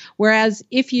nothing. Whereas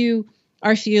if you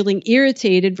are feeling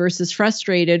irritated versus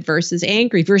frustrated versus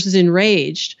angry versus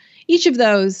enraged, each of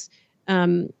those,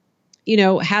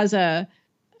 has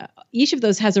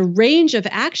a range of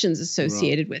actions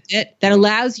associated with it that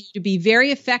allows you to be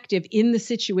very effective in the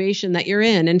situation that you're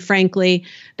in. And frankly,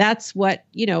 that's what,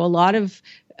 a lot of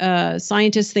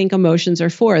scientists think emotions are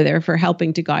for. They're for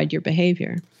helping to guide your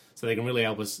behavior. So they can really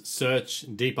help us search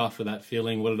deeper for that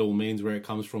feeling, what it all means, where it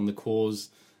comes from, the cause,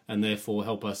 and therefore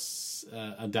help us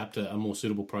adapt a more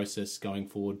suitable process going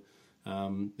forward.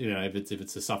 If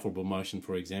it's a sufferable emotion,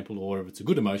 for example, or if it's a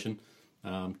good emotion,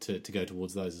 to go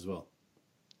towards those as well.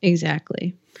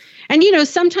 Exactly. And,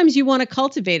 sometimes you want to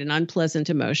cultivate an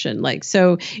unpleasant emotion.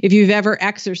 So if you've ever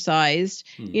exercised,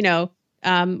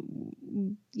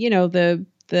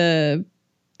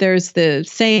 there's the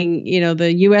saying,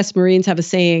 the U.S. Marines have a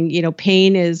saying,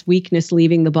 pain is weakness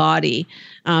leaving the body.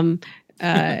 No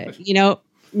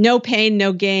pain,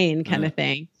 no gain kind of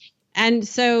thing. And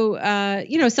so,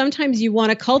 sometimes you want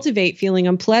to cultivate feeling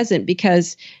unpleasant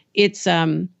because it's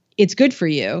good for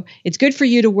you. It's good for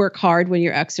you to work hard when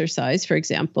you're exercise, for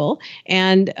example.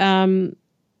 And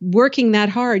working that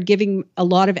hard, giving a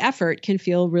lot of effort can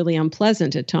feel really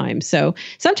unpleasant at times. So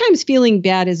sometimes feeling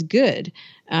bad is good,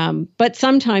 but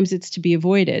sometimes it's to be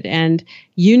avoided. And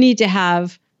you need to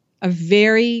have a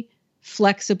very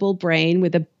flexible brain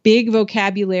with a big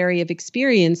vocabulary of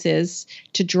experiences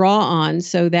to draw on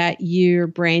so that your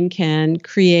brain can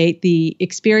create the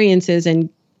experiences and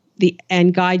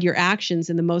guide your actions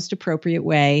in the most appropriate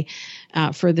way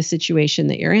for the situation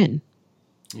that you're in.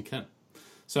 Okay.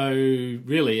 So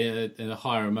really a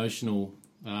higher emotional,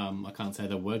 I can't say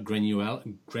that word, granular.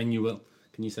 Can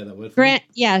you say that word for me?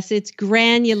 Yes, it's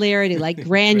granularity, like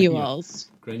granules.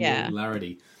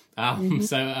 Granularity.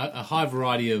 So a high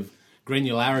variety of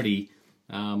granularity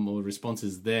or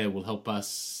responses there will help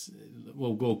us,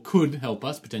 could help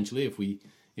us potentially if we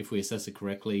assess it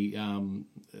correctly,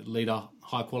 lead a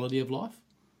high quality of life?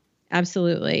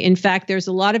 Absolutely. In fact, there's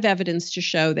a lot of evidence to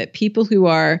show that people who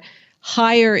are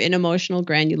higher in emotional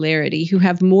granularity, who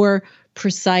have more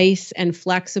precise and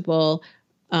flexible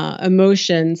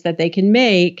emotions that they can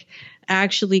make,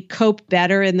 actually cope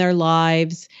better in their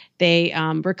lives. They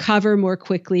recover more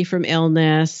quickly from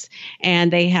illness,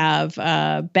 and they have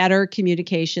better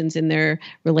communications in their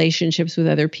relationships with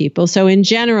other people. So in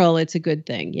general, it's a good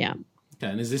thing. Yeah. Okay.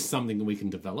 And is this something that we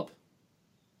can develop?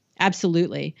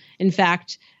 Absolutely. In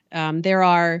fact, there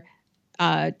are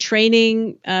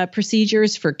training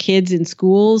procedures for kids in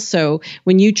schools. So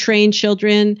when you train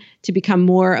children to become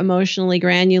more emotionally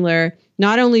granular,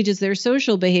 not only does their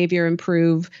social behavior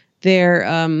improve, their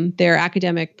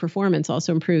academic performance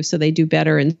also improves. So they do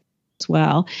better as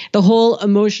well. The whole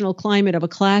emotional climate of a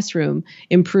classroom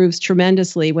improves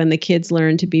tremendously when the kids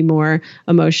learn to be more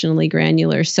emotionally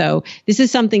granular. So this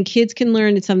is something kids can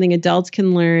learn. It's something adults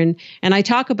can learn. And I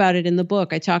talk about it in the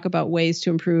book. I talk about ways to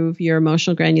improve your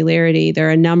emotional granularity. There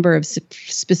are a number of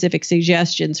specific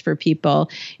suggestions for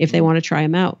people if they want to try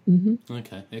them out. Mm-hmm.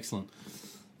 Okay, excellent.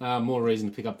 More reason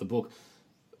to pick up the book.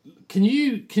 Can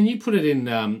you put it in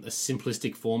a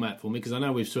simplistic format for me? Because I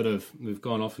know we've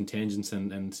gone off in tangents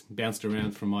and bounced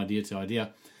around from idea to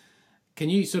idea. Can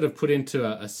you sort of put into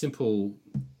a simple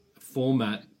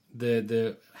format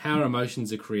the how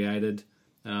emotions are created,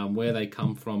 where they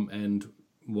come from, and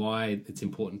why it's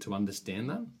important to understand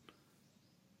that?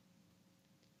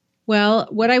 Well,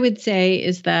 what I would say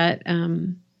is that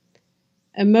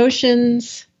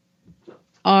emotions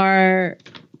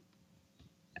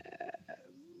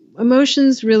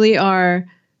really are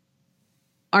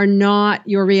not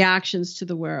your reactions to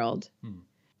the world.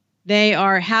 They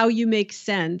are how you make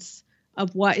sense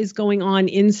of what is going on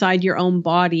inside your own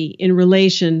body in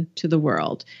relation to the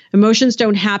world. Emotions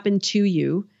don't happen to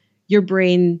you. Your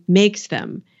brain makes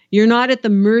them. You're not at the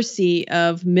mercy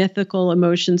of mythical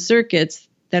emotion circuits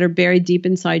that are buried deep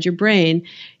inside your brain.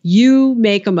 You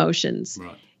make emotions.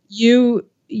 Right.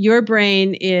 Your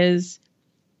brain is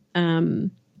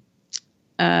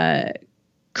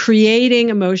creating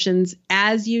emotions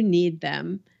as you need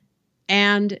them.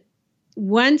 And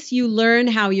once you learn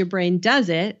how your brain does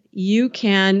it, you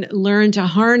can learn to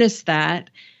harness that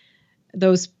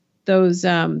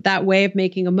way of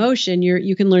making emotion.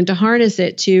 You can learn to harness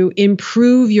it to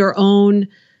improve your own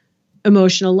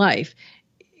emotional life.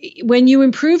 When you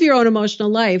improve your own emotional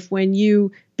life, when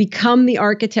you become the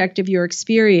architect of your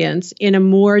experience in a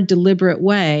more deliberate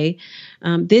way,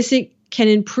 it can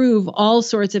improve all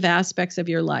sorts of aspects of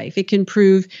your life. It can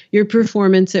improve your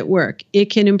performance at work. It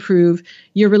can improve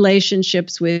your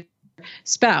relationships with your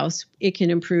spouse. It can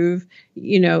improve,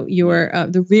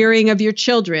 the rearing of your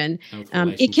children.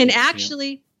 It can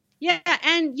actually,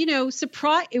 and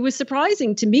it was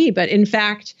surprising to me, but in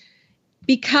fact,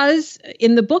 because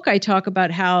in the book I talk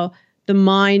about how the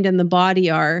mind and the body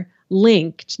are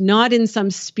linked, not in some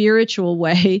spiritual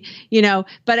way,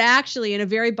 but actually in a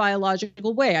very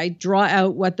biological way. I draw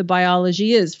out what the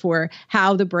biology is for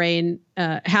how the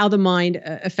mind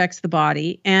affects the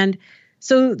body. And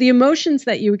so the emotions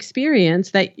that you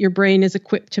experience that your brain is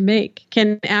equipped to make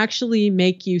can actually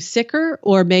make you sicker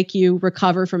or make you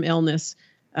recover from illness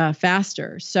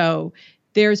faster. So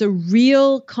there's a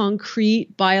real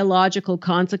concrete biological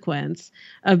consequence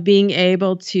of being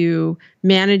able to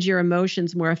manage your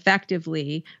emotions more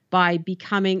effectively by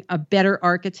becoming a better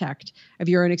architect of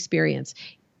your own experience.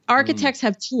 Architects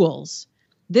have tools.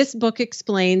 This book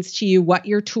explains to you what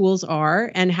your tools are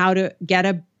and how to get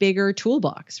a bigger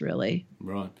toolbox, really.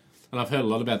 Right. And I've heard a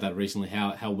lot about that recently,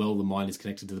 how well the mind is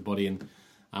connected to the body, and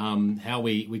how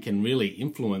we can really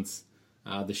influence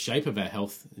the shape of our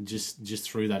health just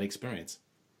through that experience.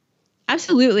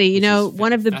 Absolutely.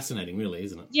 One of the fascinating, really,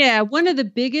 isn't it? Yeah. One of the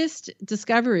biggest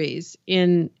discoveries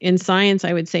in science,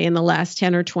 I would say, in the last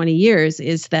 10 or 20 years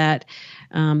is that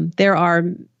there are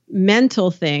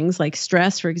mental things like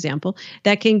stress, for example,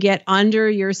 that can get under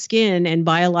your skin and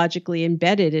biologically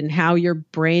embedded in how your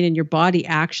brain and your body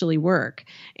actually work.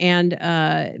 And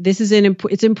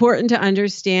it's important to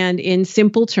understand in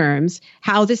simple terms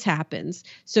how this happens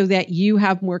so that you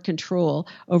have more control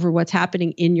over what's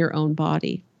happening in your own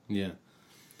body. Yeah.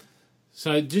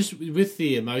 So just with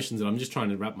the emotions, and I'm just trying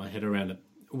to wrap my head around it,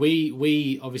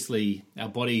 we obviously, our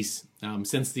bodies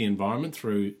sense the environment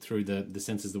through the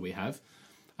senses that we have.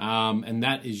 And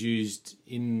that is used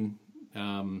in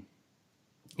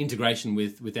integration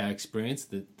with our experience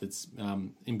that's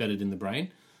embedded in the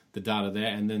brain, the data there,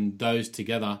 and then those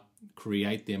together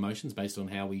create the emotions based on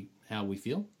how we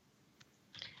feel.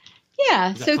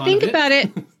 Yeah. So think about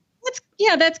it.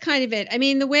 That's kind of it. I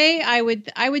mean, the way I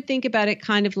would think about it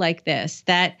kind of like this,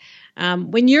 that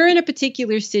when you're in a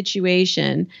particular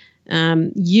situation,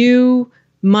 you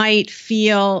might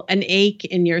feel an ache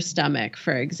in your stomach,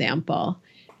 for example.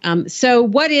 So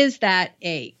what is that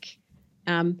ache?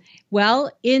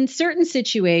 Well, in certain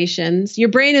situations, your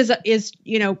brain is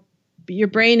when your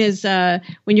brain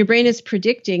is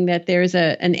predicting that there's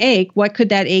an ache, what could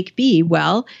that ache be?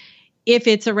 Well, if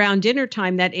it's around dinner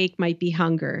time, that ache might be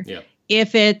hunger. Yeah.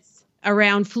 If it's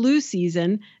around flu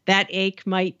season, that ache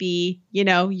might be,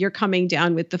 you're coming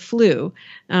down with the flu.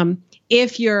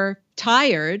 If you're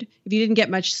tired, if you didn't get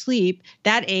much sleep,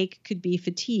 that ache could be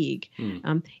fatigue.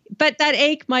 But that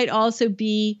ache might also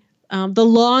be the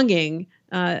longing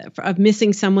of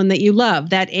missing someone that you love.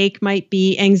 That ache might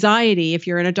be anxiety if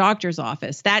you're in a doctor's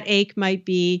office. That ache might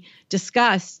be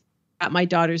disgust at my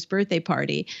daughter's birthday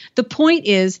party. The point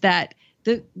is that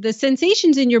the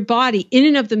sensations in your body in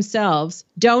and of themselves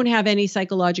don't have any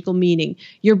psychological meaning.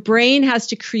 Your brain has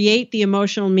to create the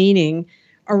emotional meaning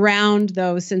around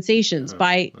those sensations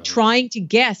by trying to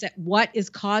guess at what is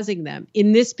causing them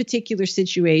in this particular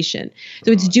situation.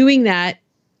 So it's doing that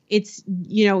it's,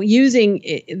 using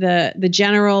the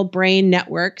general brain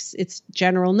networks, its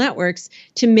general networks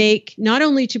to make, not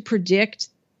only to predict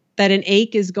that an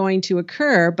ache is going to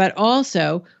occur, but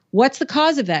also what's the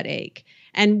cause of that ache.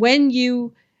 And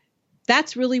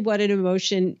that's really what an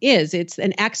emotion is. It's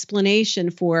an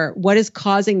explanation for what is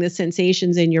causing the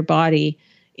sensations in your body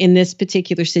in this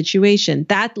particular situation.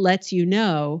 That lets you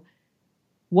know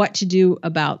what to do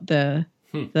about the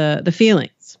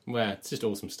feelings. Wow, it's just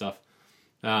awesome stuff.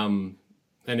 And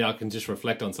I can just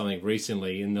reflect on something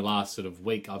recently. In the last sort of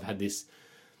week, I've had this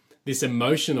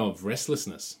emotion of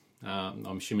restlessness.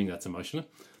 I'm assuming that's emotional,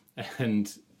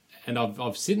 and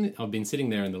I've been sitting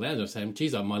there in the lounge. I'm saying,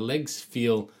 "Geez, my legs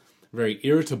feel very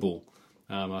irritable."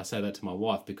 I say that to my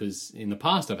wife because in the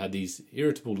past I've had these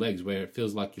irritable legs where it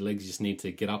feels like your legs just need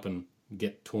to get up and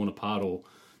get torn apart or,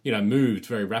 moved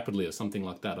very rapidly or something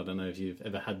like that. I don't know if you've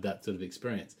ever had that sort of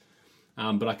experience.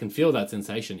 But I can feel that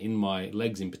sensation in my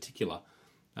legs in particular.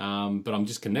 But I'm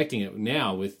just connecting it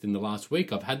now with, in the last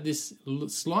week, I've had this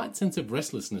slight sense of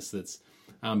restlessness that's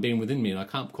been within me, and I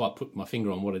can't quite put my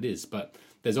finger on what it is, but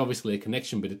there's obviously a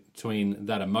connection between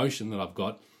that emotion that I've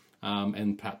got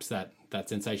and perhaps that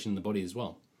sensation in the body as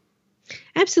well.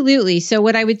 Absolutely. So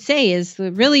what I would say is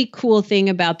the really cool thing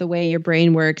about the way your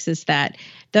brain works is that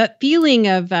the feeling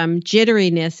of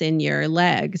jitteriness in your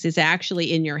legs is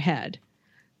actually in your head,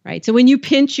 right? So when you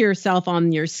pinch yourself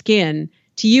on your skin,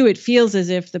 to you it feels as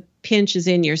if the pinch is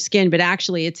in your skin, but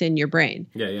actually it's in your brain,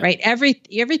 right?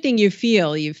 Everything you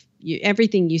feel,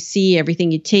 everything you see,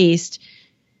 everything you taste,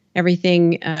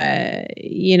 everything that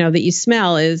you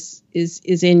smell is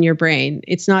in your brain.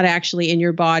 It's not actually in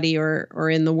your body or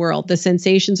in the world. The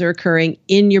sensations are occurring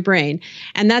in your brain,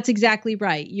 and that's exactly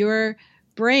right. Your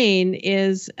brain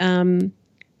is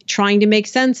trying to make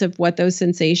sense of what those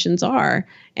sensations are,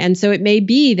 and so it may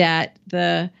be that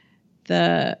the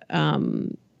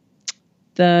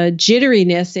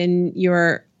jitteriness in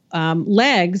your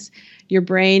legs. Your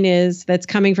brain that's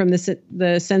coming from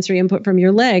the sensory input from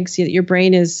your legs. Your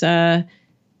brain is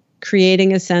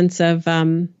creating a sense of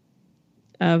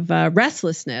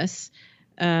restlessness,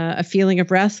 a feeling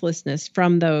of restlessness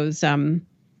from those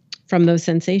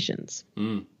sensations.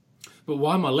 Mm. But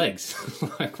why my legs?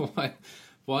 Like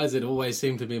why does it always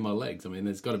seem to be my legs? I mean,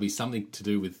 there's got to be something to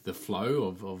do with the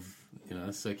flow of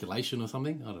circulation or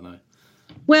something. I don't know.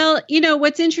 Well,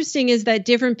 what's interesting is that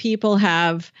different people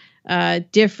have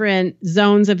different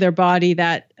zones of their body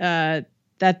that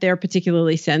they're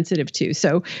particularly sensitive to.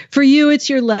 So for you, it's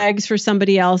your legs. For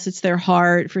somebody else, it's their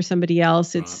heart. For somebody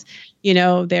else, it's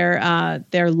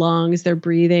their lungs, their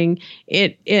breathing.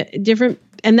 It different,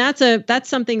 and that's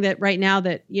something that right now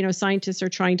that scientists are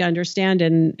trying to understand,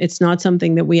 and it's not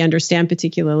something that we understand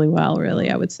particularly well, really.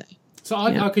 I would say. So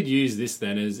I could use this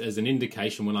then as an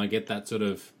indication when I get that sort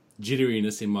of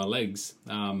jitteriness in my legs,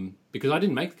 because I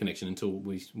didn't make the connection until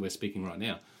we're speaking right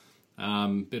now.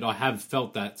 But I have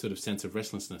felt that sort of sense of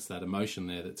restlessness, that emotion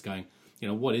there that's going,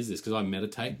 what is this? Because I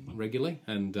meditate regularly,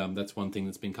 and that's one thing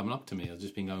that's been coming up to me. I've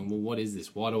just been going, well, what is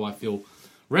this? Why do I feel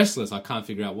restless? I can't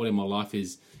figure out what in my life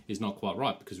is not quite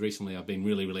right, because recently I've been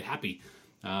really, really happy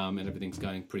and everything's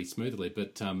going pretty smoothly.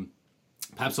 But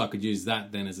perhaps I could use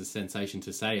that then as a sensation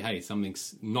to say, hey,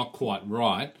 something's not quite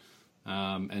right.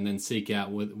 And then seek out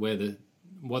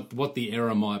what the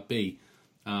error might be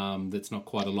that's not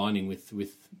quite aligning with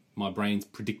my brain's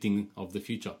predicting of the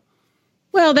future.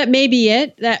 Well, that may be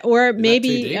it.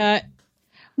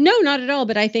 No, not at all.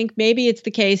 But I think maybe it's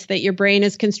the case that your brain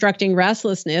is constructing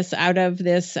restlessness out of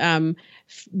this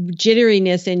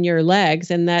jitteriness in your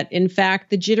legs, and that in fact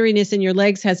the jitteriness in your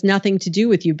legs has nothing to do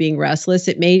with you being restless.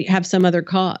 It may have some other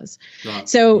cause. Right.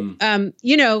 So,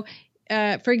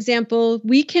 for example,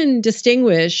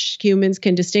 humans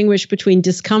can distinguish between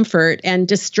discomfort and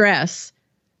distress,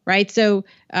 right? So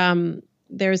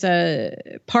there's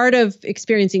a part of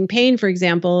experiencing pain, for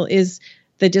example, is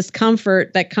the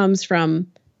discomfort that comes from,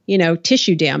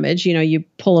 tissue damage. You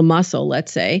pull a muscle,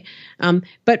 let's say.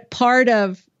 But part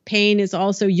of pain is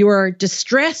also your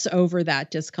distress over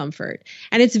that discomfort.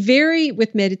 And it's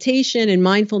with meditation and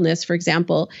mindfulness, for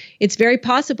example, it's very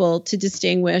possible to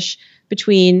distinguish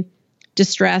between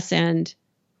distress and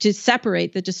to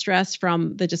separate the distress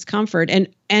from the discomfort and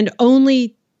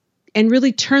really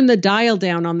turn the dial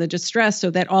down on the distress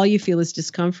so that all you feel is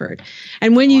discomfort.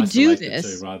 And when you do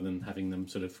this, rather than having them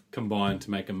sort of combine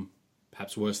to make them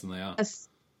perhaps worse than they are.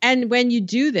 And when you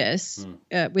do this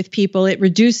with people, it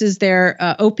reduces their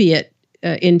opiate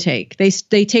intake.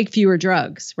 They take fewer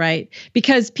drugs, right?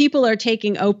 Because people are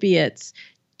taking opiates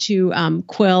to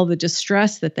quell the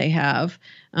distress that they have.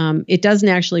 It doesn't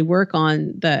actually work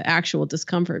on the actual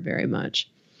discomfort very much.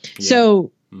 Yeah.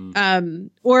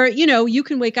 Or, you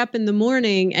can wake up in the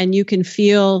morning and you can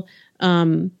feel,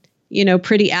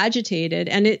 pretty agitated.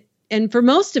 And for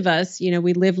most of us,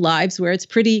 we live lives where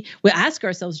we ask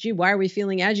ourselves, gee, why are we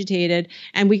feeling agitated?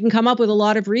 And we can come up with a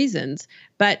lot of reasons.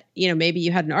 But, maybe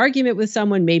you had an argument with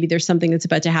someone, maybe there's something that's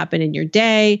about to happen in your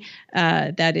day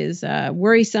that is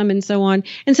worrisome and so on.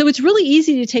 And so it's really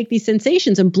easy to take these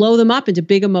sensations and blow them up into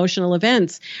big emotional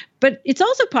events. But it's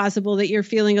also possible that you're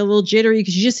feeling a little jittery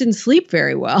because you just didn't sleep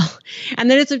very well. And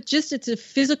then it's a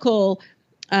physical,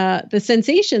 the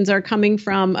sensations are coming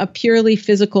from a purely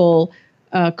physical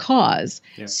cause.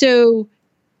 Yeah.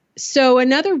 So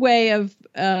another way of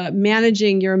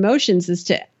managing your emotions is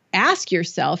to ask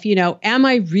yourself, am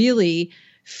I really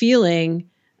feeling,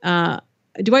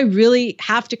 do I really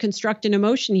have to construct an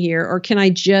emotion here, or can I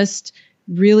just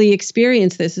really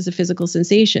experience this as a physical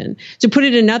sensation? To put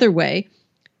it another way,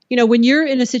 when you're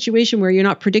in a situation where you're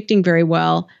not predicting very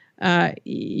well,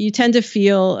 you tend to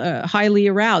feel highly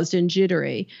aroused and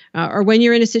jittery. Or when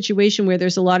you're in a situation where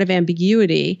there's a lot of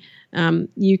ambiguity,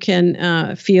 you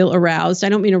can feel aroused. I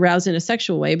don't mean aroused in a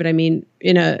sexual way, but I mean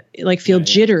feel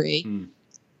jittery. Mm.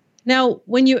 Now,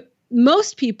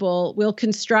 most people will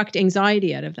construct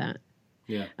anxiety out of that.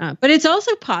 Yeah. But it's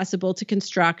also possible to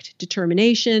construct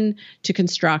determination, to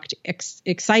construct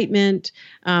excitement.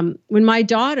 When my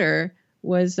daughter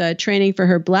was training for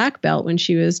her black belt when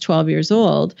she was 12 years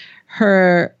old,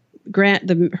 her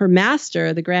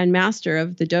master, the grand master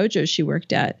of the dojo she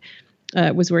worked at,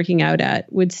 was working out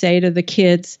at, would say to the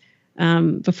kids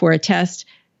before a test,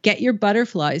 get your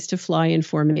butterflies to fly in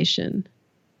formation.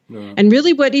 Yeah. And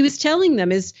really what he was telling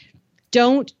them is,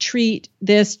 don't treat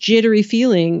this jittery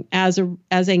feeling as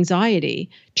anxiety.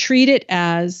 Treat it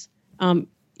as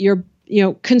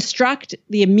construct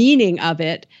the meaning of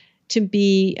it to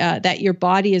be that your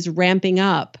body is ramping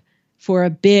up for a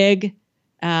big,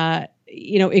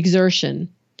 exertion.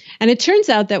 And it turns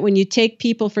out that when you take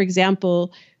people, for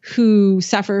example, who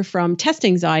suffer from test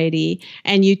anxiety,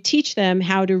 and you teach them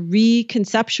how to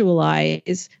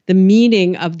reconceptualize the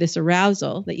meaning of this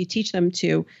arousal, that you teach them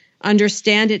to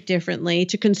understand it differently,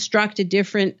 to construct a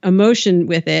different emotion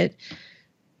with it,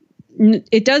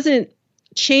 it doesn't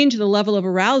change the level of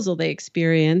arousal they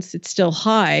experience. It's still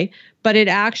high, but it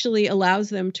actually allows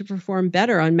them to perform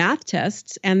better on math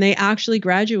tests, and they actually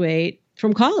graduate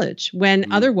from college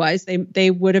when otherwise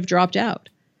they would have dropped out.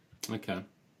 Okay.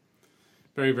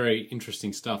 Very, very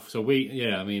interesting stuff. So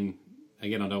again, I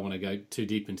don't want to go too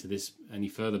deep into this any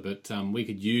further, but we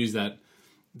could use that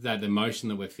emotion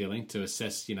that we're feeling to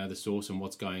assess, the source and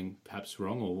what's going perhaps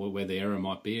wrong, or where the error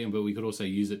might be. But we could also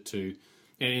use it to,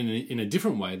 in a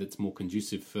different way that's more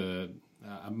conducive for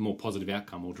a more positive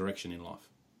outcome or direction in life.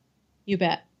 You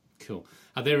bet. Cool.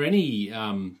 Are there any?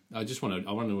 I want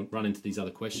to run into these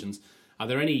other questions. Are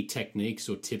there any techniques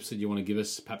or tips that you want to give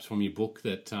us, perhaps from your book,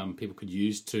 that people could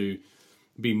use to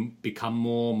become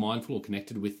more mindful or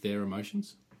connected with their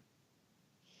emotions?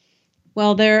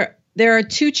 Well, there are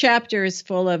 2 chapters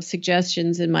full of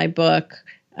suggestions in my book.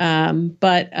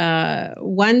 But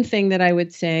one thing that I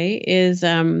would say is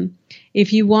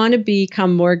if you want to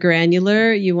become more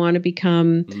granular, you want to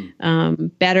become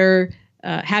better,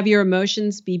 have your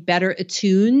emotions be better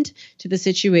attuned to the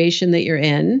situation that you're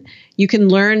in, you can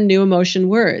learn new emotion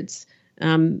words.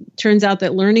 Turns out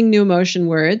that learning new emotion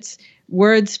words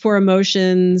for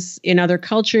emotions in other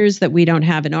cultures that we don't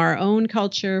have in our own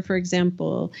culture, for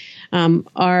example,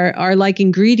 are like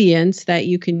ingredients that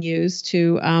you can use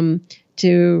to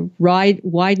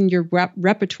widen your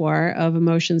repertoire of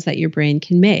emotions that your brain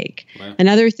can make. Wow.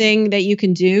 Another thing that you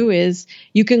can do is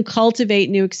you can cultivate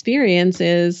new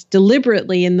experiences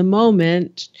deliberately in the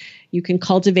moment. You can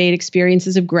cultivate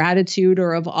experiences of gratitude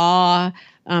or of awe,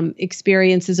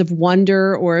 experiences of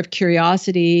wonder or of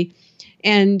curiosity.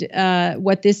 And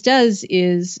what this does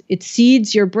is it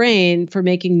seeds your brain for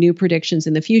making new predictions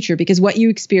in the future, because what you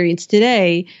experience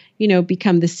today,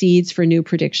 become the seeds for new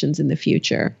predictions in the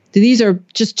future. So these are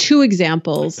just 2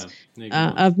 examples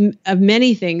of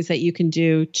many things that you can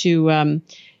do to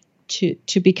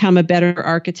become a better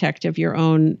architect of your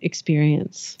own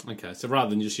experience. Okay, so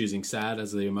rather than just using sad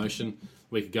as the emotion,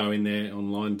 we could go in there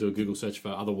online, do a Google search for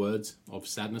other words of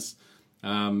sadness,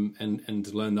 and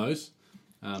learn those.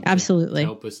 Absolutely. To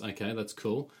help us. Okay, that's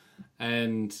cool.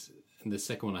 And the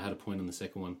second one, I had a point on the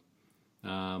second one.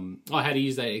 How to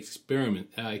use that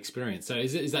experience. So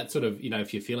is that sort of,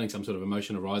 if you're feeling some sort of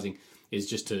emotion arising, is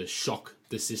just to shock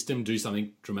the system, do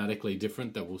something dramatically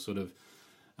different that will sort of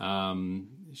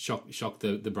shock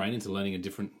the brain into learning a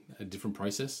different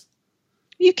process?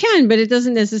 You can, but it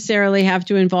doesn't necessarily have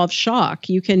to involve shock.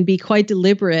 You can be quite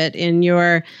deliberate in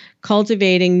your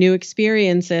cultivating new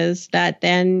experiences that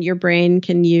then your brain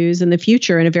can use in the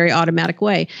future in a very automatic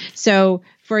way. So,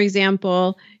 for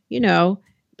example,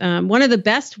 one of the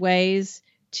best ways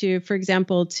for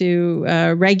example, to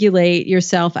regulate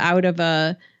yourself out of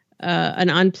an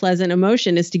unpleasant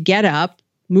emotion is to get up,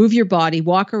 move your body,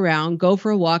 walk around, go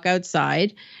for a walk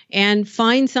outside, and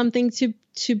find something to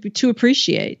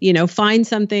appreciate. Find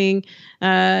something.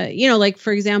 Like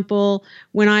for example,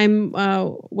 when I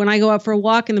go out for a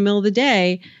walk in the middle of the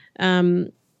day,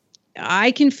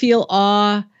 I can feel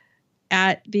awe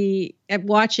at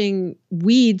watching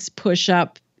weeds push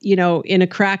up, in a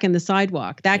crack in the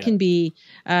sidewalk. That can be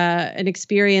an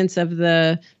experience of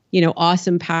the,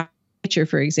 awesome power of nature,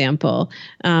 for example.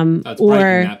 That's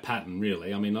breaking that pattern,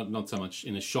 really. I mean, not so much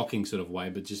in a shocking sort of way,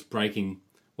 but just breaking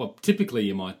what typically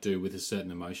you might do with a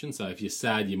certain emotion. So if you're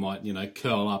sad, you might,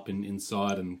 curl up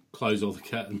inside and close all the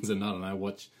curtains and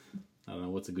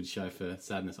what's a good show for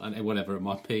sadness, whatever it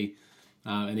might be,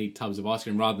 and eat tubs of ice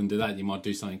cream. Rather than do that, you might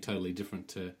do something totally different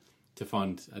to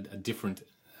find a different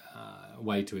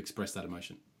way to express that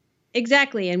emotion.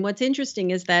 Exactly. And what's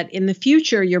interesting is that in the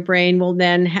future, your brain will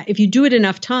then, if you do it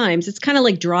enough times, it's kind of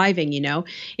like driving,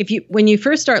 when you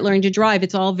first start learning to drive,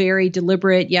 it's all very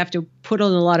deliberate. You have to put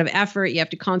on a lot of effort. You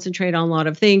have to concentrate on a lot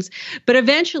of things, but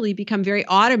eventually become very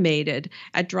automated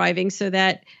at driving so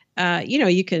that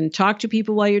you can talk to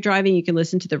people while you're driving. You can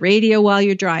listen to the radio while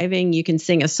you're driving. You can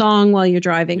sing a song while you're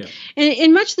driving. Yeah. And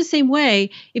in much the same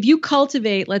way, if you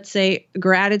cultivate, let's say,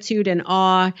 gratitude and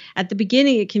awe, at the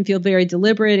beginning, it can feel very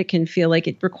deliberate. It can feel like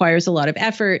it requires a lot of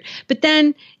effort. But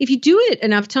then if you do it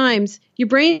enough times, your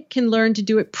brain can learn to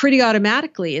do it pretty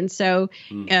automatically. And so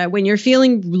when you're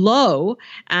feeling low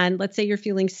and let's say you're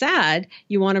feeling sad,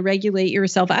 you want to regulate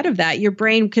yourself out of that. Your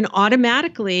brain can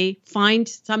automatically find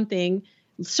something,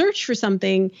 search for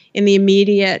something in the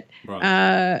immediate,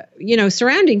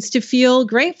 surroundings to feel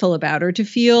grateful about or to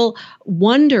feel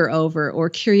wonder over or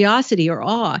curiosity or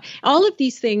awe. All of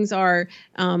these things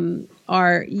can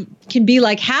be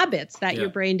like habits that your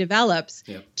brain develops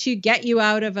to get you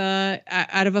out of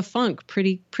a funk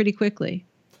pretty quickly.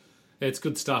 It's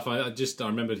good stuff. I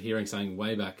remembered hearing something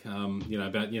way back,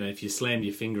 about if you slammed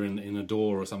your finger in a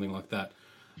door or something like that.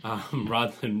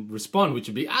 Rather than respond, which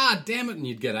would be, damn it, and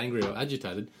you'd get angry or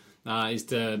agitated, is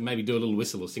to maybe do a little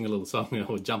whistle or sing a little song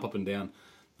or jump up and down.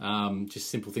 Just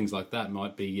simple things like that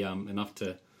might be enough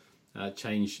to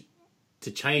change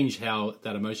how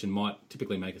that emotion might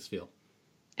typically make us feel.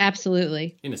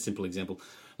 Absolutely. In a simple example.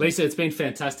 Lisa, it's been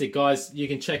fantastic. Guys, you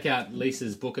can check out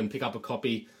Lisa's book and pick up a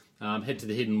copy. Head to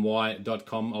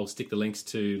thehiddenwhy.com. I'll stick the links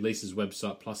to Lisa's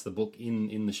website plus the book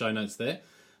in the show notes there,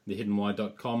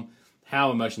 thehiddenwhy.com. How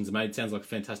Emotions Are Made sounds like a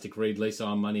fantastic read, Lisa.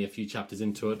 I'm only a few chapters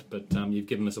into it, but you've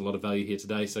given us a lot of value here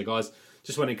today. So, guys,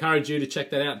 just want to encourage you to check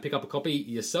that out and pick up a copy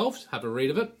yourself, have a read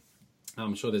of it.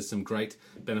 I'm sure there's some great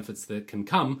benefits that can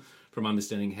come from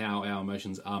understanding how our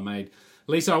emotions are made.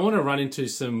 Lisa, I want to run into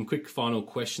some quick final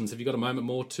questions. Have you got a moment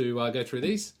more to go through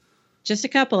these? Just a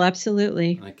couple,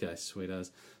 absolutely. Okay, sweet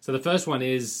as. So the first one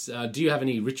is, do you have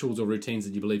any rituals or routines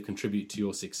that you believe contribute to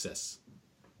your success?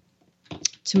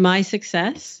 To my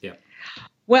success? Yeah.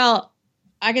 Well,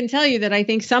 I can tell you that I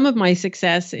think some of my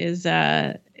success is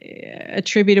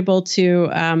attributable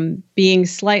to being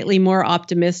slightly more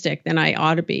optimistic than I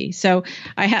ought to be. So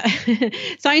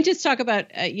scientists talk about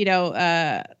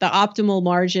the optimal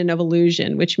margin of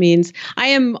illusion, which means I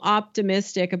am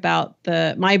optimistic about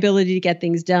my ability to get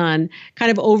things done,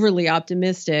 kind of overly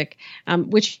optimistic,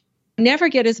 which never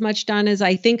get as much done as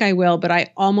I think I will, but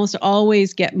I almost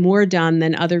always get more done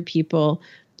than other people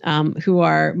who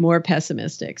are more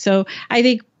pessimistic. So I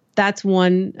think that's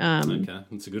one. Okay,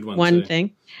 that's a good one. One too.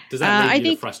 Thing. Does that lead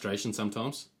you to frustration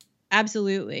sometimes?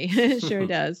 Absolutely, sure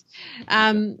does.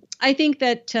 Okay. I think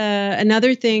that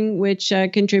another thing which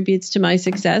contributes to my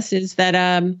success is that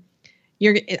I'm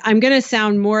going to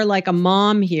sound more like a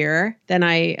mom here than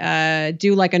I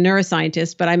do like a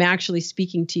neuroscientist, but I'm actually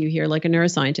speaking to you here like a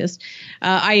neuroscientist.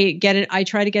 I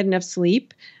try to get enough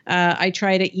sleep. I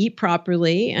try to eat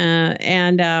properly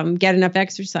and get enough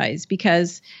exercise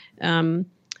because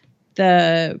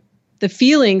the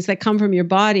feelings that come from your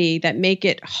body that make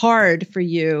it hard for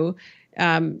you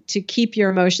to keep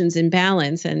your emotions in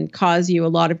balance and cause you a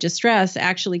lot of distress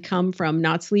actually come from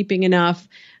not sleeping enough,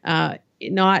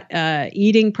 not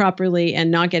eating properly,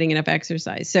 and not getting enough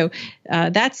exercise. So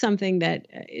that's something that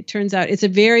it turns out it's a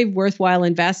very worthwhile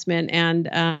investment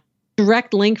and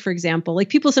direct link, for example. Like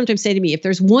people sometimes say to me, if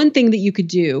there's one thing that you could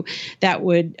do that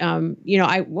would,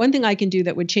 one thing I can do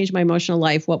that would change my emotional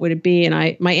life, what would it be?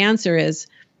 And my answer is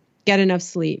get enough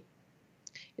sleep.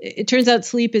 It turns out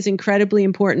sleep is incredibly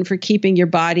important for keeping your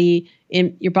body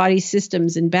in your body's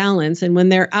systems in balance. And when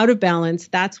they're out of balance,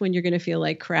 that's when you're going to feel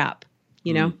like crap,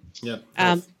 you know? Yeah.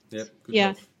 Good yeah.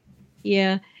 health.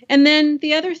 Yeah. And then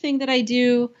the other thing that I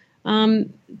do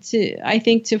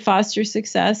to foster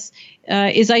success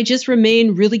is I just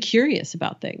remain really curious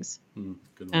about things.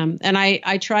 Good one. And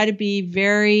I try to be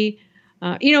very,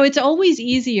 it's always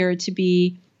easier to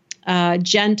be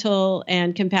gentle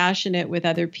and compassionate with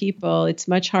other people. It's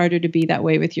much harder to be that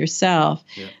way with yourself.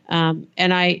 Yeah.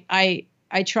 And I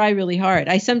try really hard.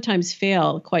 I sometimes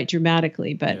fail quite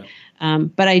dramatically, but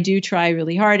I do try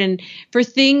really hard. And for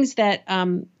things that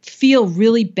feel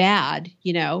really bad,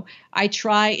 I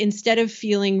try, instead of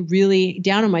feeling really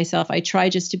down on myself, I try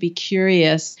just to be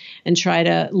curious and try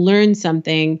to learn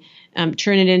something,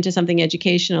 turn it into something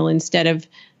educational instead of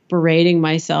berating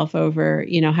myself over,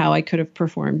 how I could have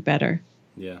performed better.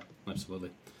 Yeah,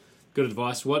 absolutely. Good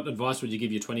advice. What advice would you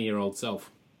give your 20-year-old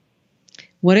self?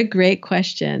 What a great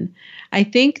question. I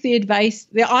think the advice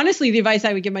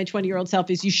I would give my 20-year-old self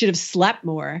is you should have slept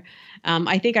more.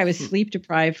 I think I was sleep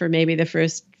deprived for maybe the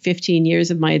first 15 years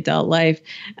of my adult life.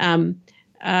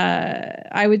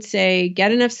 I would say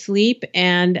get enough sleep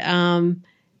and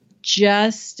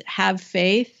just have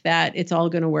faith that it's all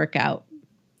going to work out.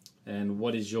 And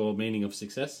what is your meaning of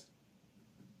success?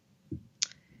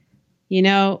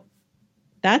 You're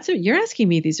asking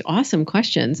me these awesome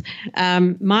questions.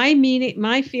 My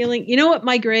feeling, what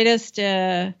my greatest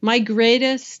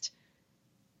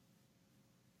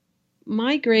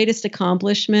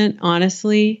accomplishment,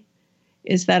 honestly,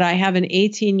 is that I have an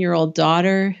 18-year-old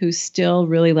daughter who still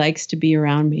really likes to be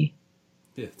around me.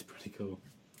 Yeah, it's pretty cool.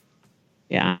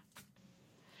 Yeah.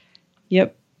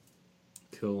 Yep.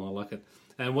 Cool, I like it.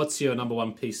 And what's your number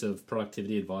one piece of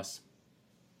productivity advice?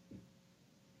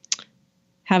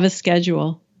 Have a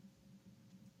schedule.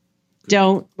 Good.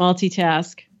 Don't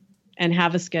multitask and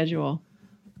have a schedule.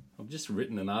 I've just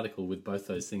written an article with both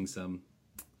those things.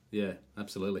 Yeah,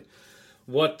 absolutely.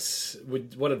 What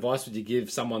advice would you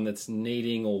give someone that's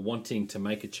needing or wanting to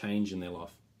make a change in their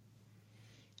life?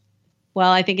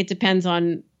 Well, I think it depends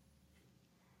on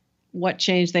what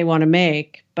change they want to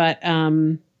make, but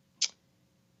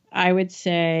I would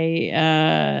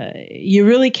say you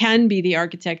really can be the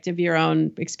architect of your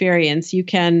own experience. You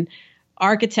can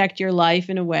architect your life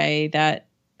in a way that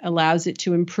allows it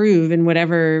to improve in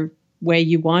whatever way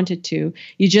you want it to.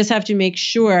 You just have to make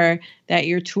sure that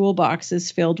your toolbox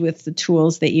is filled with the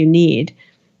tools that you need.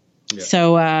 Yeah.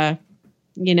 So,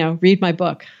 read my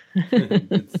book.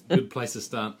 It's a good place to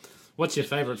start. What's your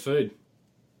favorite food?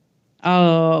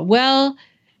 Oh, well,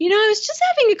 I was just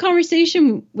having a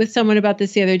conversation with someone about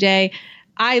this the other day.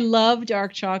 I love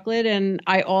dark chocolate, and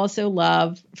I also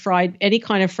love any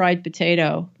kind of fried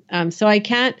potato. So I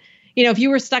can't, if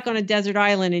you were stuck on a desert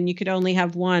island and you could only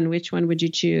have one, which one would you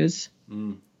choose?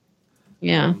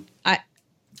 Yeah.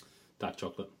 Dark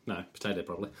chocolate. No, potato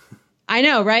probably. I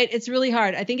know, right? It's really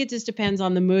hard. I think it just depends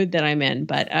on the mood that I'm in,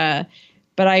 but I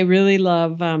really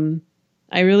love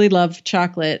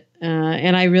chocolate,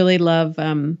 and I really love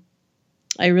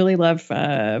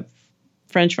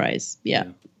French fries. Yeah.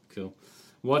 Cool.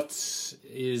 What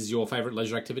is your favorite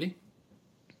leisure activity?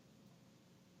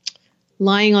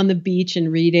 Lying on the beach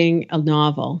and reading a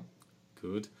novel.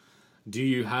 Good. Do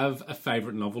you have a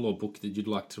favorite novel or book that you'd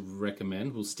like to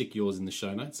recommend? We'll stick yours in the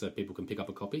show notes so people can pick up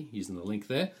a copy using the link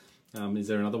there. Is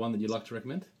there another one that you'd like to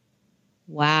recommend?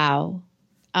 Wow.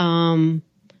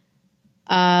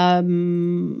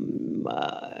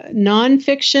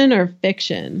 Nonfiction or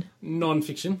fiction?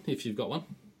 Nonfiction, if you've got one,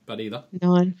 but either.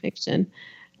 Nonfiction.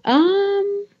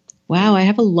 Wow, I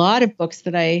have a lot of books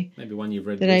that maybe one you've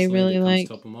read that recently I really that like.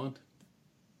 Top of mind.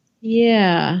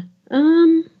 Yeah.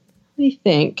 Let me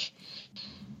think.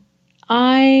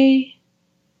 I'm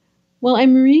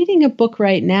reading a book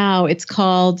right now. It's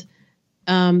called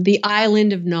The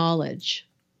Island of Knowledge.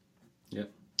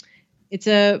 Yep. It's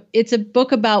a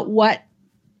book about what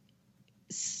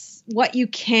you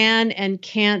can and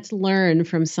can't learn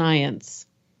from science.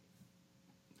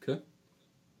 Okay.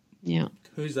 Yeah.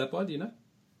 Who's that by? Do you know?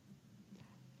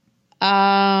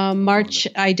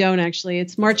 I don't actually.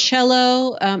 It's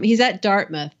Marcello. He's at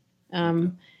Dartmouth.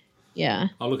 Okay. Yeah.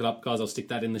 I'll look it up, guys. I'll stick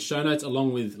that in the show notes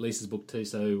along with Lisa's book too.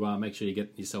 So make sure you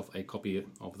get yourself a copy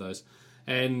of those.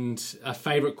 And a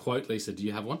favorite quote, Lisa? Do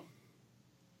you have one?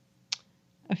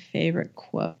 A favorite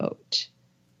quote.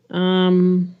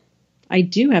 I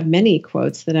do have many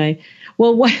quotes that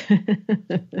what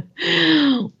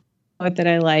that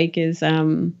I like is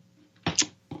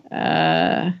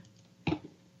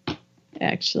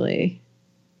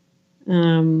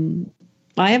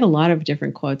I have a lot of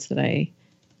different quotes that I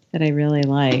really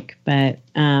like, but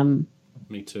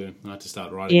me too. I had to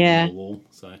start writing on the wall.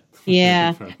 So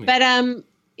yeah, but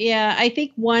I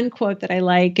think one quote that I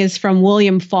like is from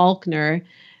William Faulkner.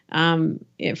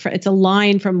 It's a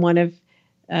line from one of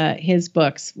his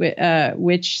books,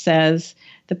 which says,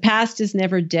 "The past is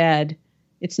never dead.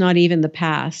 It's not even the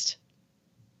past."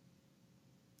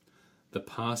 The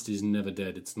past is never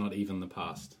dead. It's not even the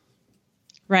past.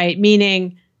 Right,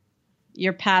 meaning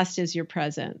your past is your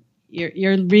present.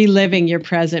 You're reliving your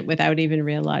present without even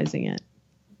realizing it.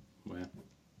 Wow.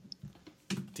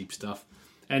 Deep stuff.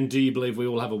 And do you believe we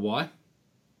all have a why?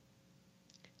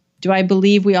 Do I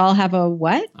believe we all have a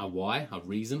what? A why, a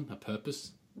reason, a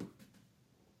purpose?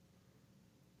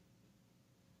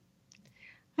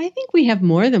 I think we have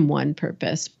more than one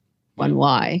purpose, one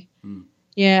why.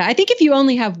 Yeah, I think if you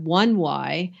only have one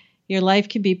why, your life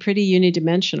can be pretty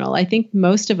unidimensional. I think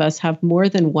most of us have more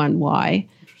than one why,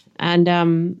 and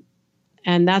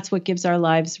that's what gives our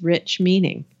lives rich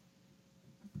meaning.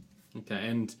 Okay,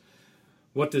 and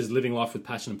what does living life with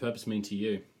passion and purpose mean to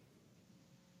you?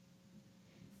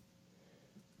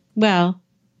 Well,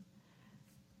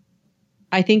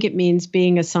 I think it means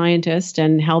being a scientist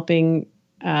and helping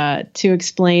to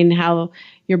explain how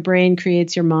your brain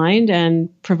creates your mind and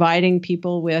providing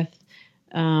people with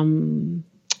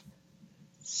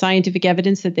scientific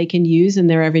evidence that they can use in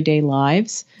their everyday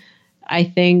lives. I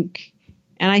think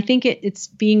it's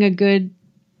being a good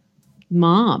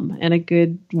mom and a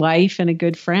good wife and a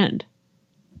good friend.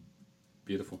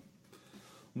 Beautiful.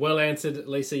 Well answered,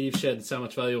 Lisa. You've shared so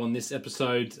much value on this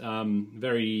episode.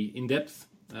 Very in-depth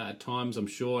at times, I'm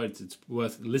sure. It's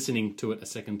worth listening to it a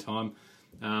second time.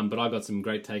 But I got some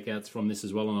great takeouts from this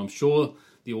as well, and I'm sure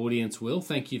the audience will.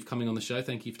 Thank you for coming on the show.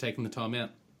 Thank you for taking the time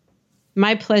out.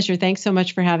 My pleasure. Thanks so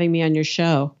much for having me on your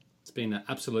show. It's been an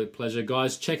absolute pleasure.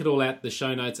 Guys, check it all out. The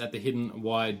show notes at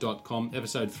thehiddenwhy.com,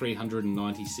 episode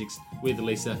 396 with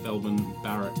Lisa Feldman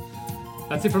Barrett.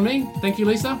 That's it from me. Thank you,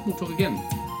 Lisa. We'll talk again.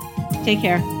 Take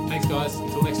care. Thanks, guys.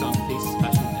 Until next time, peace,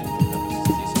 passion, and purpose.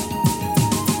 See you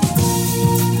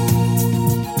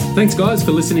soon. Thanks, guys,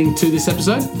 for listening to this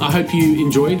episode. I hope you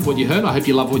enjoyed what you heard. I hope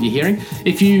you love what you're hearing.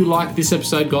 If you like this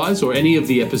episode, guys, or any of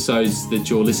the episodes that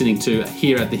you're listening to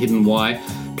here at The Hidden Why,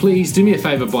 please do me a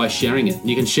favor by sharing it.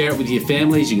 You can share it with your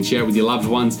families, you can share it with your loved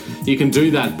ones. You can do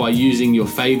that by using your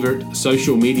favorite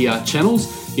social media channels,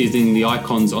 using the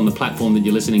icons on the platform that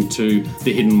you're listening to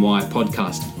The Hidden Why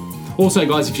podcast. Also,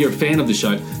 guys, if you're a fan of the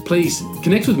show, please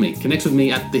connect with me. Connect with me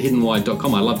at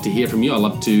thehiddenwhy.com. I love to hear from you. I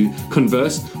love to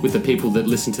converse with the people that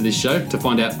listen to this show to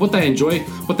find out what they enjoy,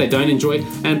 what they don't enjoy,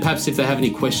 and perhaps if they have any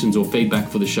questions or feedback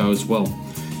for the show as well.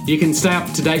 You can stay up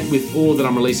to date with all that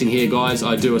I'm releasing here, guys.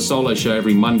 I do a solo show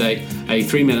every Monday, a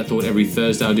 3-minute thought every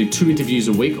Thursday. I do 2 interviews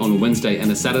a week on a Wednesday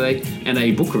and a Saturday, and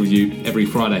a book review every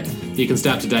Friday. You can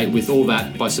stay up to date with all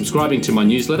that by subscribing to my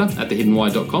newsletter at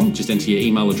thehiddenwhy.com. Just enter your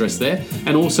email address there,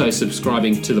 and also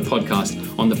subscribing to the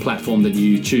podcast on the platform that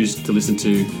you choose to listen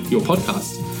to your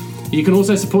podcasts. You can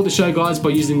also support the show, guys,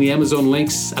 by using the Amazon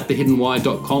links at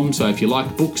thehiddenwhy.com. So if you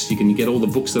like books, you can get all the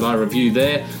books that I review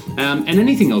there, and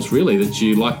anything else really that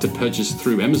you like to purchase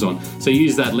through Amazon. So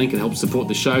use that link, it helps support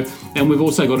the show. And we've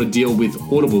also got a deal with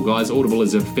Audible, guys. Audible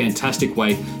is a fantastic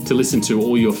way to listen to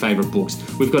all your favorite books.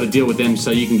 We've got a deal with them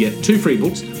so you can get 2 free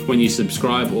books when you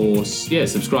subscribe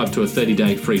subscribe to a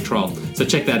 30-day free trial. So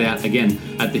check that out again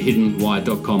at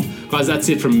thehiddenwhy.com. Guys, that's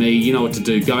it from me. You know what to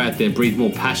do. Go out there, breathe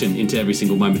more passion into every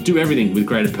single moment. Do everything with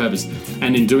greater purpose.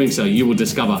 And in doing so, you will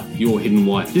discover your hidden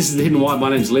why. This is The Hidden Why. My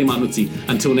name is Lee Martinuzzi.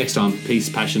 Until next time, peace,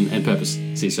 passion, and purpose.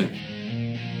 See you soon.